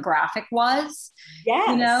your demographic was.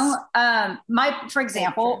 Yes. For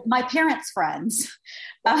example, my parents' friends,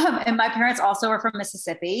 and my parents also are from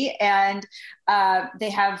Mississippi, and they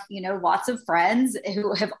have, lots of friends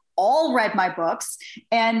who have all read my books,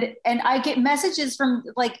 and I get messages from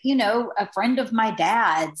like, a friend of my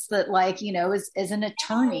dad's that like, is an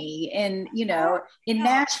attorney in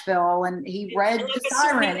Nashville, and he read The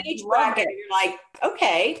Siren. And he loved it. You're like,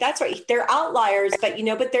 okay, that's right. They're outliers, but but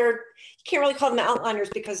you can't really call them outliers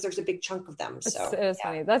because there's a big chunk of them. So it was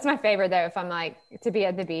funny. That's my favorite though. If I'm like to be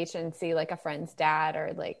at the beach and see like a friend's dad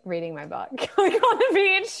or like reading my book like on the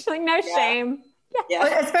beach, like no shame.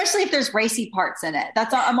 Yeah. Especially if there's racy parts in it.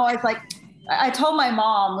 I'm always like, I told my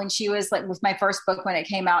mom when she was like with my first book, when it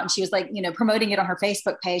came out and she was like, promoting it on her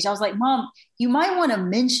Facebook page. I was like, Mom, you might want to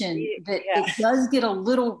mention that it does get a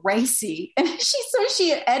little racy. And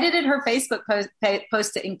she edited her Facebook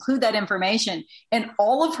post to include that information. And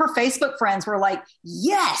all of her Facebook friends were like,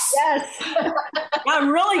 yes, I'm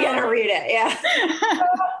really going to read it.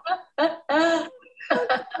 Yeah.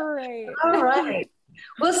 Great. All right.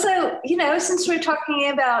 Well, so, since we're talking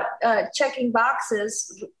about checking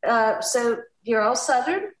boxes, so you're all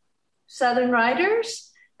Southern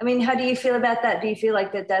writers. I mean, how do you feel about that? Do you feel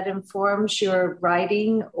like that informs your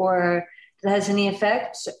writing, or has any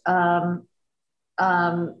effect on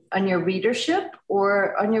your readership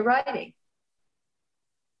or on your writing?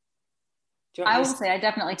 I will say I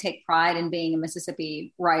definitely take pride in being a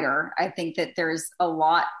Mississippi writer. I think that there's a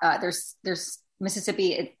lot, there's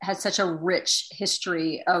Mississippi, it has such a rich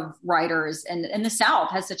history of writers, and the South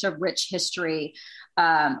has such a rich history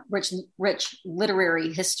rich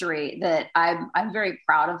literary history that I'm very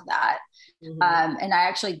proud of that. Mm-hmm. And I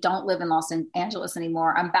actually don't live in Los Angeles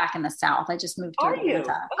anymore. I'm back in the South. I just moved to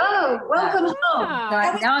Atlanta. Oh, welcome home.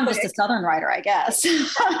 Now I'm just a Southern writer, I guess.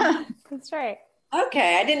 That's right.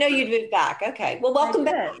 Okay. I didn't know you'd moved back. Okay. Well, welcome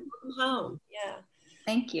back. Welcome home. Yeah.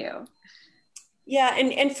 Thank you. Yeah.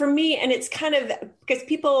 And for me, and it's kind of because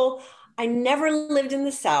I never lived in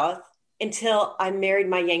the South until I married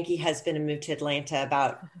my Yankee husband and moved to Atlanta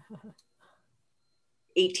about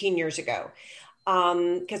 18 years ago.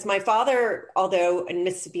 Because my father, although a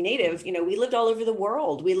Mississippi native, we lived all over the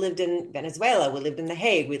world. We lived in Venezuela, we lived in The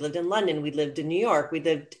Hague, we lived in London, we lived in New York, we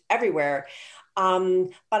lived everywhere.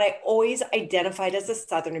 But I always identified as a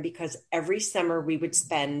Southerner because every summer we would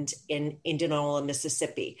spend in Indianola,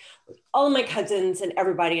 Mississippi, with all of my cousins and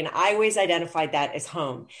everybody. And I always identified that as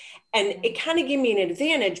home. And it kind of gave me an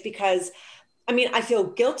advantage because I feel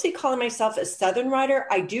guilty calling myself a Southern writer.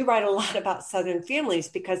 I do write a lot about Southern families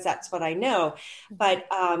because that's what I know. But,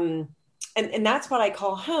 and that's what I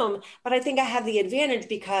call home. But I think I have the advantage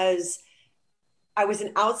because I was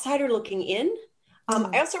an outsider looking in.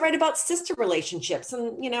 I also write about sister relationships.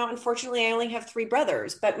 And, unfortunately, I only have 3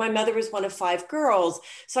 brothers, but my mother was one of 5 girls.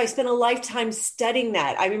 So I spent a lifetime studying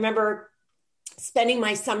that. I remember spending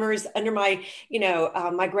my summers under my,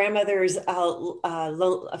 my grandmother's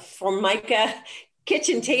Formica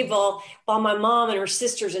kitchen table while my mom and her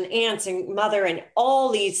sisters and aunts and mother and all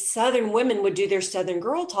these Southern women would do their Southern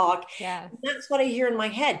girl talk. Yeah. That's what I hear in my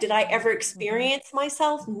head. Did I ever experience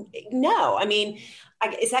myself? No.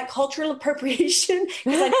 Is that cultural appropriation?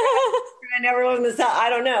 Because I never lived in the South. I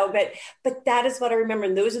don't know, but that is what I remember.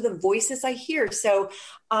 And those are the voices I hear. So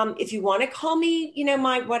if you want to call me,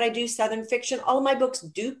 what I do, Southern fiction, all of my books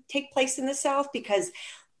do take place in the South because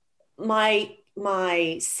my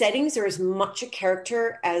settings are as much a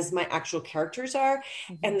character as my actual characters are.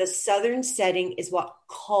 Mm-hmm. And the Southern setting is what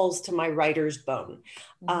calls to my writer's bone.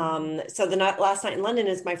 Mm-hmm. So Last Night in London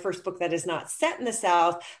is my first book that is not set in the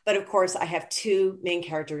South, but of course I have 2 main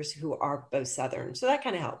characters who are both Southern. So that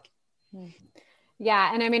kind of helped.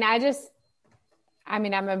 Yeah. And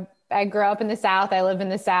I grew up in the South. I live in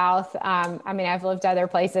the South. I've lived other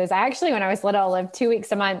places. I actually, when I was little, lived 2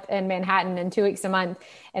 weeks a month in Manhattan and 2 weeks a month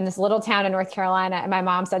in this little town in North Carolina. And my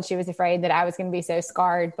mom said she was afraid that I was going to be so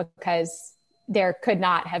scarred because there could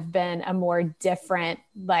not have been a more different,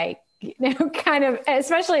 kind of,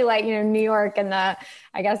 especially New York in the,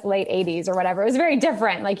 I guess, late 80s or whatever. It was very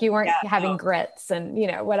different. You weren't having grits and,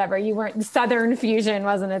 whatever. You weren't, Southern fusion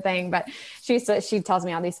wasn't a thing, but she tells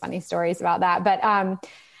me all these funny stories about that. But,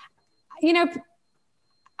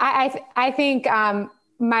 I think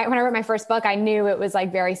when I wrote my first book, I knew it was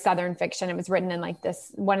very Southern fiction. It was written in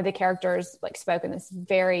one of the characters spoke in this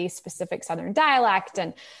very specific Southern dialect.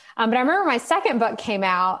 And, but I remember my second book came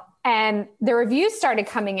out and the reviews started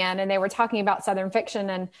coming in and they were talking about Southern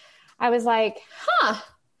fiction. And I was like,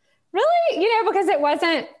 really? Because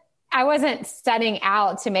I wasn't setting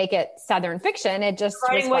out to make it Southern fiction. It just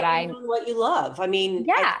was what you love.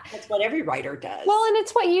 Yeah, that's what every writer does. Well, and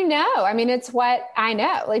it's what you know. It's what I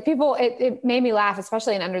know. People, it made me laugh,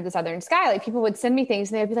 especially in Under the Southern Sky. People would send me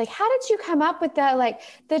things and they'd be like, "How did you come up with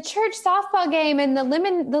the church softball game and the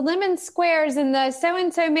lemon squares and the so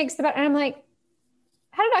and so makes the?" And I'm like,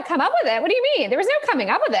 how did I come up with it? What do you mean? There was no coming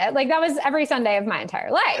up with it. That was every Sunday of my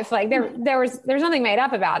entire life. There's nothing made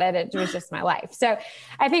up about it. It was just my life. So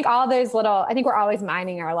I think I think we're always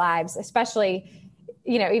minding our lives, especially,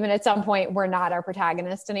 even at some point we're not our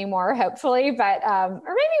protagonist anymore, hopefully, but, or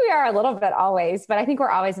maybe we are a little bit always, but I think we're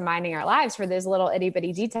always minding our lives for those little itty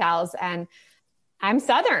bitty details. And I'm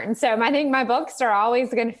Southern. So I think my books are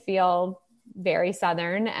always going to feel very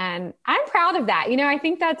Southern. And I'm proud of that. I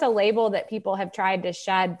think that's a label that people have tried to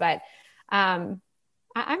shed, but I'm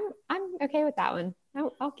okay with that one.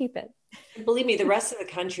 I'll keep it. Believe me, the rest of the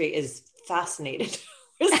country is fascinated.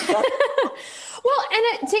 Well,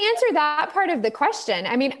 and to answer that part of the question,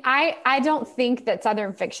 I don't think that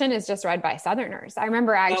Southern fiction is just read by Southerners. I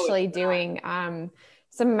remember actually doing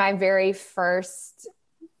some of my very first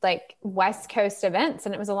West Coast events.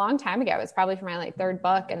 And it was a long time ago. It was probably for my 3rd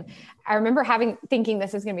book. And I remember thinking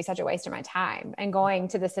this is going to be such a waste of my time and going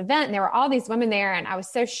to this event. And there were all these women there. And I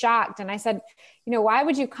was so shocked. And I said, why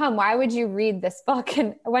would you come? Why would you read this book?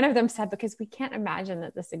 And one of them said, because we can't imagine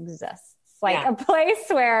that this exists. A place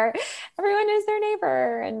where everyone knows their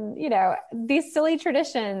neighbor and, these silly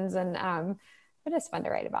traditions. And it is fun to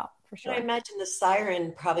write about for sure. I imagine the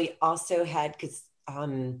Siren probably also had,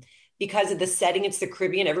 because of the setting, it's the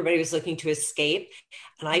Caribbean, everybody was looking to escape.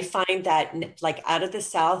 And I find that out of the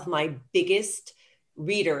South, my biggest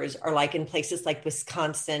readers are like in places like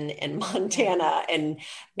Wisconsin and Montana and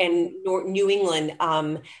New England,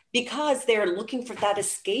 because they're looking for that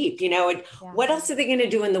escape, and what else are they going to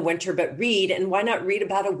do in the winter but read? And why not read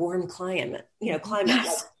about a warm climate, like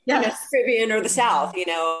Caribbean or the South,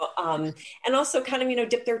 and also kind of,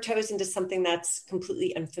 dip their toes into something that's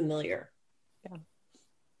completely unfamiliar. Yeah.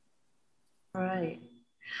 Right.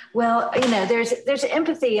 Well, there's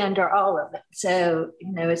empathy under all of it. So,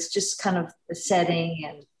 it's just kind of the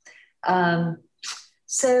setting. And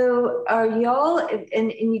so are y'all,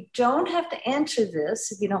 and you don't have to answer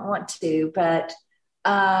this if you don't want to, but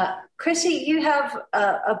Chrissy, you have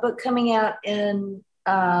a book coming out in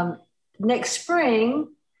next spring.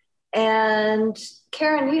 And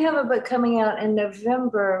Karen, you have a book coming out in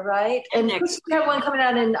November, right? And you have one coming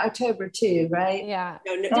out in October too, right? Yeah.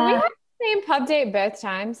 Do we have the same pub date both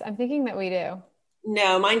times? I'm thinking that we do.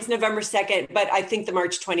 No, mine's November 2nd, but I think the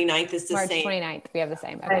March 29th is the same. March 29th, we have the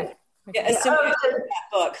same. Okay. Right. Yeah, assuming that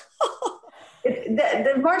book.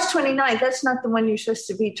 The March 29th, that's not the one you're supposed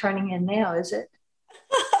to be turning in now, is it?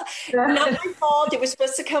 Not my fault. It was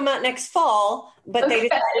supposed to come out next fall, but they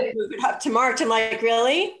decided to move it up to March. I'm like,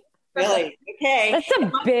 really? Really? Okay. That's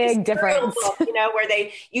a big difference. Book, where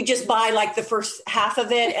you just buy like the first half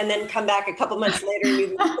of it and then come back a couple months later and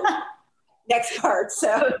you next part.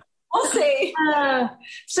 So we'll see.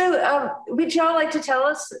 Would y'all like to tell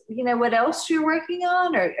us, what else you're working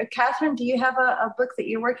on? Or Catherine, do you have a book that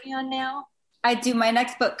you're working on now? I do. My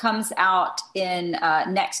next book comes out in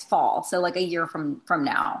next fall. So like a year from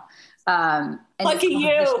now. And Lucky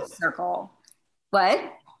you. Circle. What?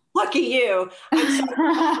 Lucky you. I'm sorry.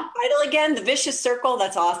 Title again, The Vicious Circle.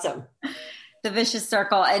 That's awesome. The Vicious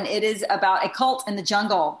Circle. And it is about a cult in the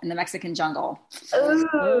jungle, in the Mexican jungle.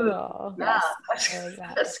 Oh, yes.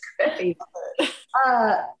 That's great.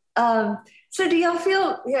 So do y'all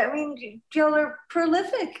feel, y'all are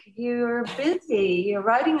prolific. You're busy. You're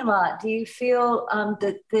writing a lot. Do you feel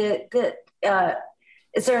that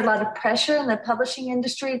is there a lot of pressure in the publishing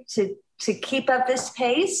industry to keep up this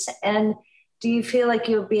pace? And do you feel like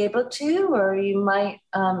you'll be able to, or you might,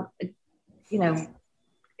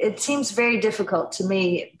 it seems very difficult to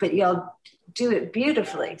me, but y'all do it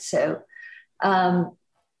beautifully. So,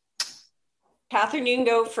 Catherine, you can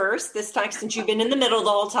go first this time since you've been in the middle the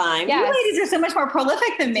whole time. Yeah, you ladies are so much more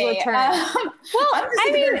prolific than me. You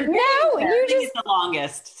just the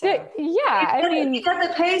longest. So. You got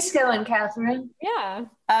the pace going, Catherine. Yeah.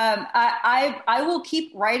 I will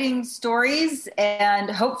keep writing stories, and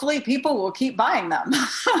hopefully people will keep buying them.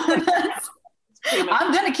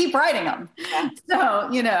 I'm going to keep writing them. Yeah.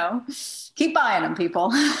 So keep buying them,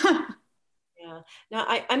 people. Yeah. No,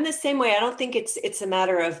 I'm the same way. I don't think it's a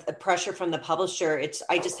matter of the pressure from the publisher.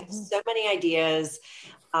 I just have so many ideas,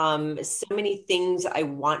 so many things I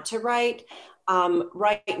want to write.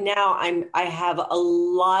 Right now, I have a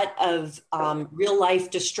lot of real life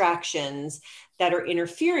distractions that are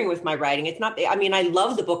interfering with my writing. It's not. I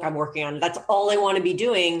love the book I'm working on. That's all I want to be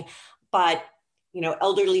doing, but.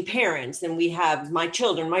 Elderly parents, and we have my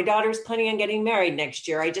children. My daughter's planning on getting married next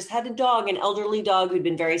year. I just had an elderly dog who'd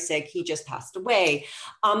been very sick. He just passed away.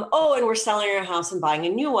 And we're selling our house and buying a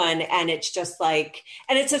new one. And it's just like,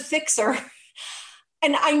 and it's a fixer.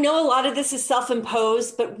 And I know a lot of this is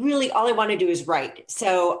self-imposed, but really all I want to do is write.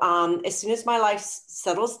 So as soon as my life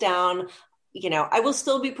settles down, I will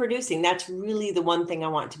still be producing. That's really the one thing I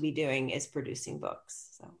want to be doing is producing books.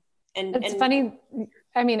 So, it's funny.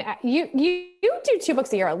 You do 2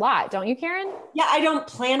 books a year a lot, don't you, Karen? Yeah, I don't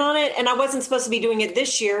plan on it. And I wasn't supposed to be doing it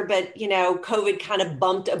this year, but, COVID kind of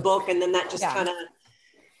bumped a book and then that just kind of.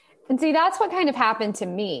 And see, that's what kind of happened to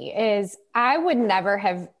me is I would never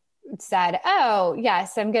have said, oh,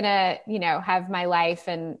 yes, I'm going to, have my life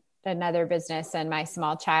and another business and my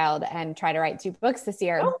small child and try to write 2 books this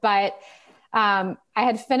year. Oh. But I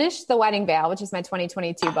had finished The Wedding Veil, which is my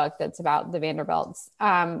 2022 book that's about the Vanderbilts.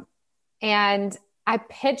 And I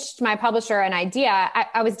pitched my publisher an idea.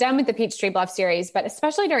 I was done with the Peachtree Bluff series, but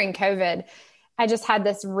especially during COVID, I just had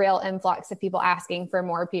this real influx of people asking for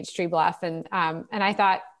more Peachtree Bluff. And I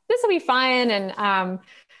thought this will be fun. And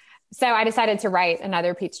so I decided to write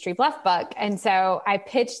another Peachtree Bluff book. And so I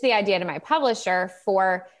pitched the idea to my publisher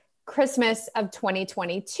for Christmas of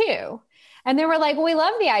 2022. And they were like, well, we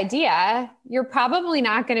love the idea. You're probably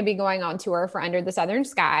not going to be going on tour for Under the Southern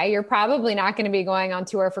Sky. You're probably not going to be going on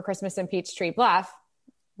tour for Christmas in Peachtree Bluff.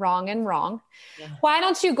 Wrong. Yeah. Why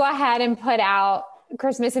don't you go ahead and put out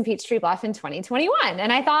Christmas in Peachtree Bluff in 2021?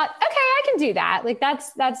 And I thought, okay, I can do that. Like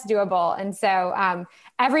that's doable. And so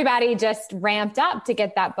everybody just ramped up to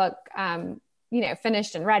get that book,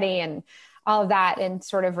 finished and ready and all of that in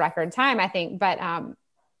sort of record time, I think. But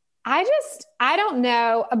I don't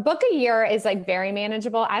know. A book a year is like very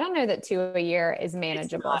manageable. I don't know that 2 a year is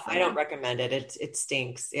manageable. I don't recommend it. It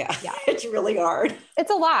stinks. Yeah. Yeah. It's really hard.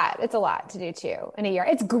 It's a lot. It's a lot to do 2 in a year.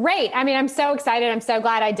 It's great. I mean, I'm so excited. I'm so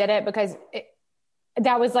glad I did it because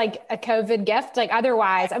that was like a COVID gift. Like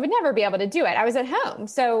otherwise I would never be able to do it. I was at home.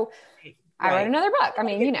 So I wrote another book. I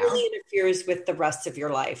mean, it really interferes with the rest of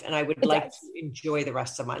your life. And I would like to enjoy the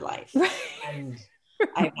rest of my life. And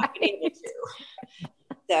I have not been able to.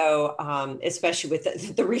 So, especially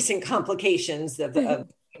with the recent complications of the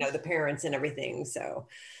parents and everything. So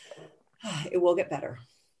it will get better.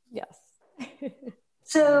 Yes.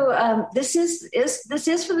 So this is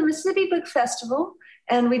for the Mississippi Book Festival,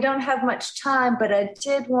 and we don't have much time, but I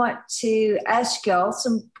did want to ask y'all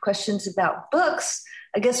some questions about books.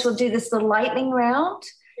 I guess we'll do this little lightning round.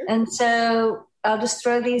 Sure. And so I'll just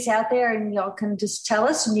throw these out there and y'all can just tell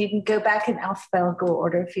us, and you can go back in alphabetical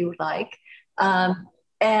order if you would like.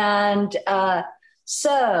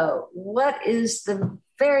 So what is the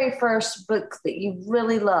very first book that you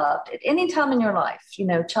really loved at any time in your life?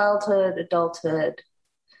 Childhood, adulthood?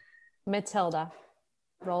 Matilda,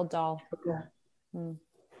 Roald Dahl. Okay.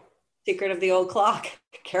 Secret of the Old Clock,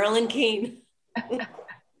 Carolyn Keene.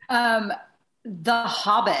 The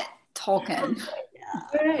Hobbit, Tolkien.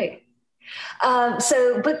 Yeah. Right.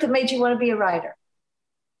 So book that made you want to be a writer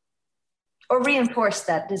or reinforce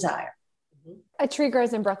that desire? A Tree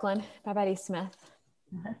Grows in Brooklyn by Betty Smith.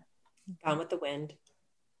 Uh-huh. Gone with the Wind.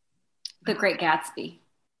 The Great Gatsby.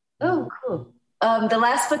 Oh, cool. The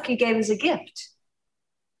last book you gave as a gift?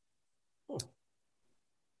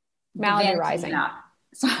 Malady Rising.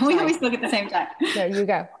 So we always look at the same time. No, you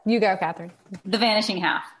go. You go, Catherine. The Vanishing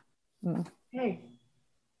Half. Hey.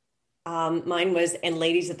 Mine was And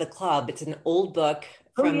Ladies of the Club. It's an old book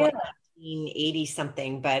from 1980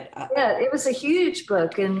 something, but it was a huge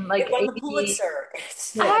book and like it won the Pulitzer.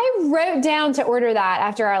 I wrote down to order that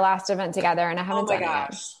after our last event together, and I haven't done it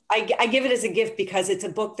yet. I give it as a gift because it's a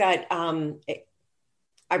book that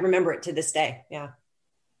I remember it to this day. Yeah.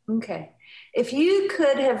 Okay. If you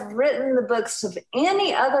could have written the books of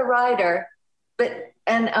any other writer,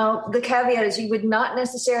 the caveat is you would not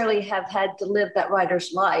necessarily have had to live that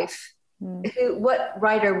writer's life. What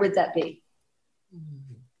writer would that be?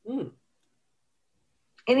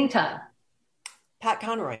 Anytime. Pat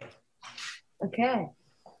Conroy. Okay.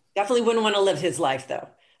 Definitely wouldn't want to live his life though.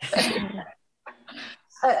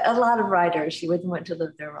 A lot of writers, you wouldn't want to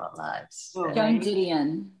live their lives. Oh, Joan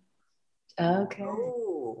Didion. Okay.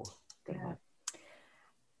 Oh.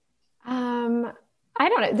 I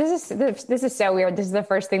don't know. This is so weird. This is the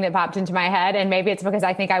first thing that popped into my head, and maybe it's because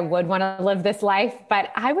I think I would want to live this life.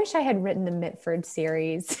 But I wish I had written the Mitford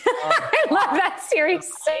series. I love that series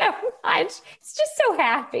so much. It's just so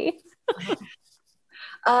happy.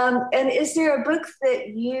 And is there a book that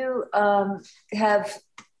you have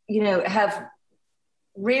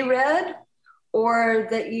reread, or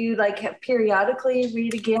that you have periodically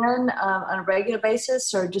read again on a regular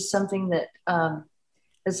basis, or just something that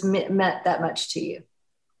has meant that much to you?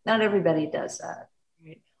 Not everybody does that.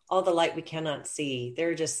 Right. All the Light We Cannot See.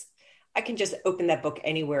 I can just open that book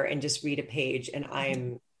anywhere and just read a page, and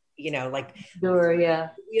I'm, sure, yeah.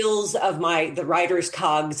 The wheels of the writer's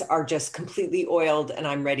cogs are just completely oiled, and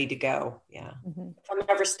I'm ready to go. Yeah. Mm-hmm. If I'm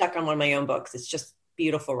ever stuck on one of my own books, it's just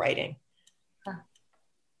beautiful writing.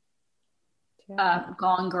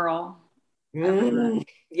 Gone Girl.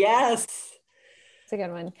 Yes. It's a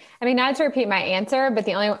good one. I mean, not to repeat my answer, but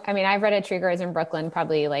I've read A Tree Grows in Brooklyn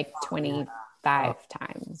probably 25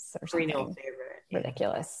 times or something. Favorite.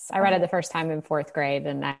 Ridiculous. I read it the first time in 4th grade,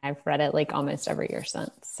 and I've read it almost every year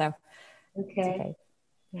since. So, okay.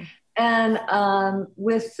 Yeah. And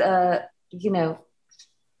with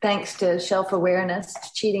thanks to Shelf Awareness,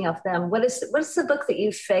 cheating off them, what's the book that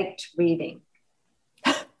you faked reading?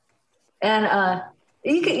 And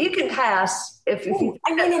you can pass if you think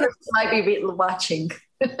that might be watching.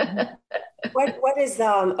 What is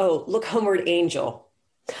Look Homeward, Angel?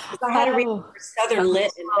 I had to read Southern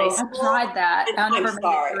Lit in high school. I tried that. I never made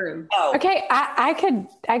it through. Oh. Okay, I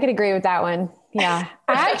could agree with that one. Yeah,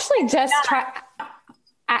 I actually just tried.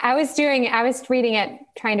 I was reading it,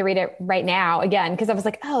 trying to read it right now again because I was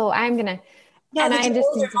like, I'm gonna. Yeah, and I just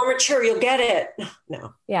more mature. You'll get it.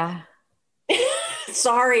 No. Yeah.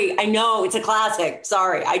 Sorry, I know it's a classic.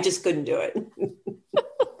 Sorry, I just couldn't do it.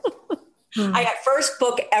 I got first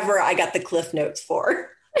book ever. I got the Cliff Notes for.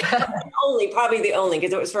 Probably the only,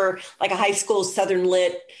 because it was for a high school Southern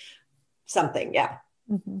Lit something. Yeah.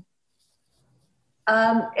 Mm-hmm.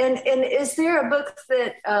 And is there a book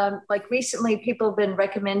that recently people have been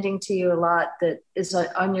recommending to you a lot that is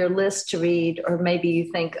on your list to read, or maybe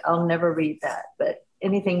you think I'll never read that, but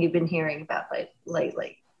anything you've been hearing about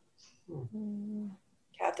lately.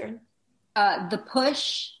 Catherine? The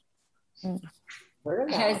Push.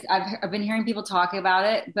 I've been hearing people talking about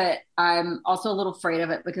it, but I'm also a little afraid of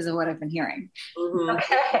it because of what I've been hearing. Mm-hmm.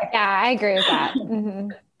 Okay. Yeah, I agree with that. Mm-hmm.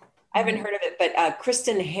 I haven't heard of it, but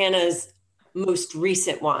Kristen Hanna's most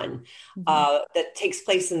recent one that takes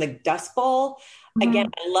place in the Dust Bowl. Mm-hmm. Again,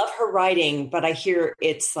 I love her writing, but I hear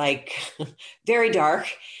it's like very dark,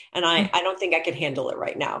 and I don't think I could handle it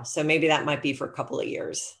right now. So maybe that might be for a couple of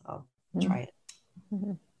years. I'll try it.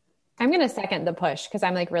 Mm-hmm. I'm going to second The Push because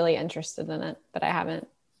I'm like really interested in it, but I haven't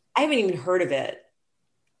even heard of it.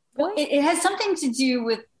 Well, it has something to do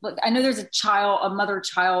with, I know there's a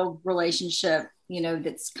mother-child relationship,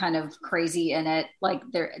 that's kind of crazy in it. Like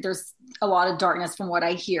there's a lot of darkness from what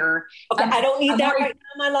I hear. Okay, I don't need that right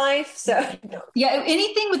now in my life. So yeah,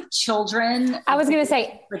 anything with children. I was going to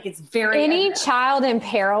say, like it's very any child in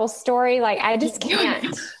peril story. Like I just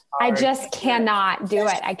can't. I just cannot do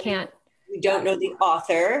it. I can't. You don't know the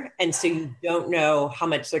author, and so you don't know how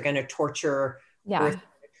much they're going to torture. Yeah.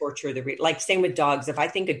 Torture the like same with dogs. If I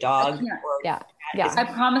think a dog, I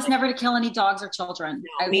promise never to kill any dogs or children.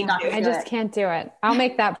 No, I just can't do it. I'll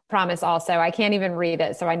make that promise. Also, I can't even read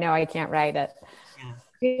it, so I know I can't write it.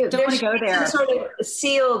 Don't want to go there. Some sort of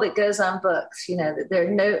seal that goes on books, that there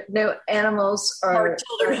are no animals or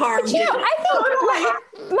children harmed. I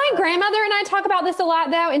think my grandmother and I talk about this a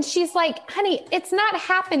lot, though, and she's like, "Honey, it's not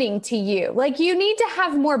happening to you. Like you need to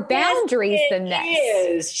have more boundaries than this."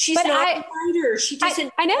 Is. She's not a writer. She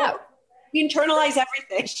doesn't. I know. You internalize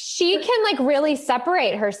everything. She can like really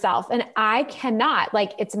separate herself, and I cannot.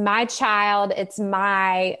 Like it's my child. It's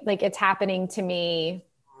it's happening to me.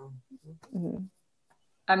 Mm-hmm.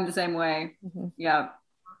 I'm the same way. Mm-hmm. Yeah.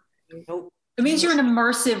 Nope. It means you're an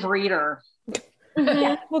immersive reader.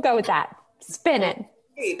 Yeah, we'll go with that. Spin it.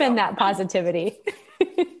 Spin that positivity.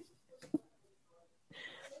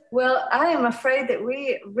 Well, I am afraid that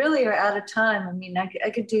we really are out of time. I mean, I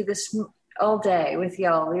could do this all day with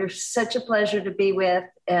y'all. You're such a pleasure to be with,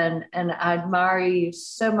 and I admire you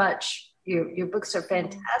so much. Your books are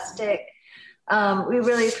fantastic. We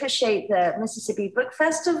really appreciate the Mississippi Book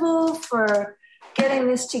Festival for getting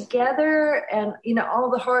this together, and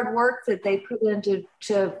all the hard work that they put into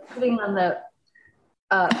putting on the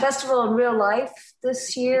festival in real life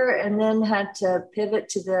this year, and then had to pivot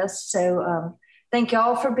to this. So thank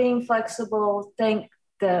y'all for being flexible. Thank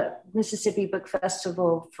the Mississippi Book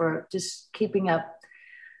Festival for just keeping up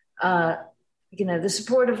the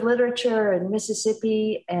support of literature in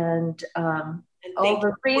Mississippi, and all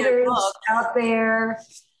the readers out there,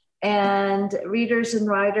 and readers and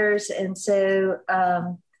writers. And so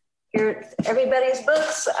here, everybody's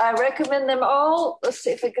books, I recommend them all. Let's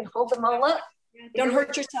see if I can hold them all up. Yeah, don't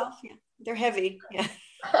hurt yourself. Yeah, they're heavy. Yeah.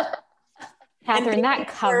 Catherine, that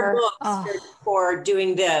cover for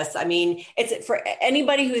doing this. I mean, it's for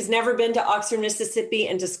anybody who's never been to Oxford, Mississippi,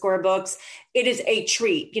 and to Square Books. It is a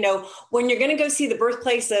treat. When you're going to go see the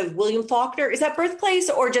birthplace of William Faulkner, is that birthplace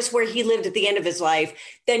or just where he lived at the end of his life?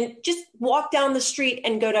 Then just walk down the street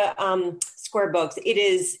and go to Square Books.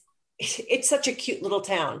 It's such a cute little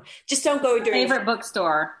town. Just don't go during favorite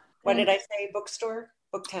bookstore. What did I say? Bookstore?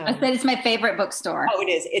 Booktown. I said it's my favorite bookstore. Oh, it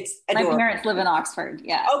is. It's adorable. My parents live in Oxford.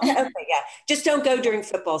 Yeah. Okay. Yeah. Just don't go during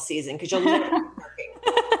football season because you'll never be working.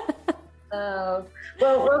 Well,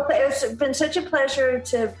 it's been such a pleasure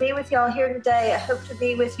to be with y'all here today. I hope to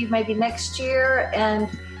be with you maybe next year. And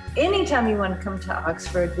anytime you want to come to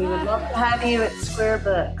Oxford, we would love to have you at Square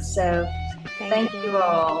Books. So thank you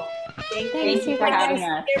all. Thank you for having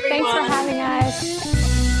us. Thanks for having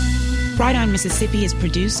us. Right On Mississippi is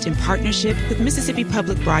produced in partnership with Mississippi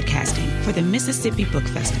Public Broadcasting for the Mississippi Book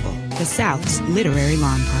Festival, the South's literary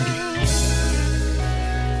lawn party.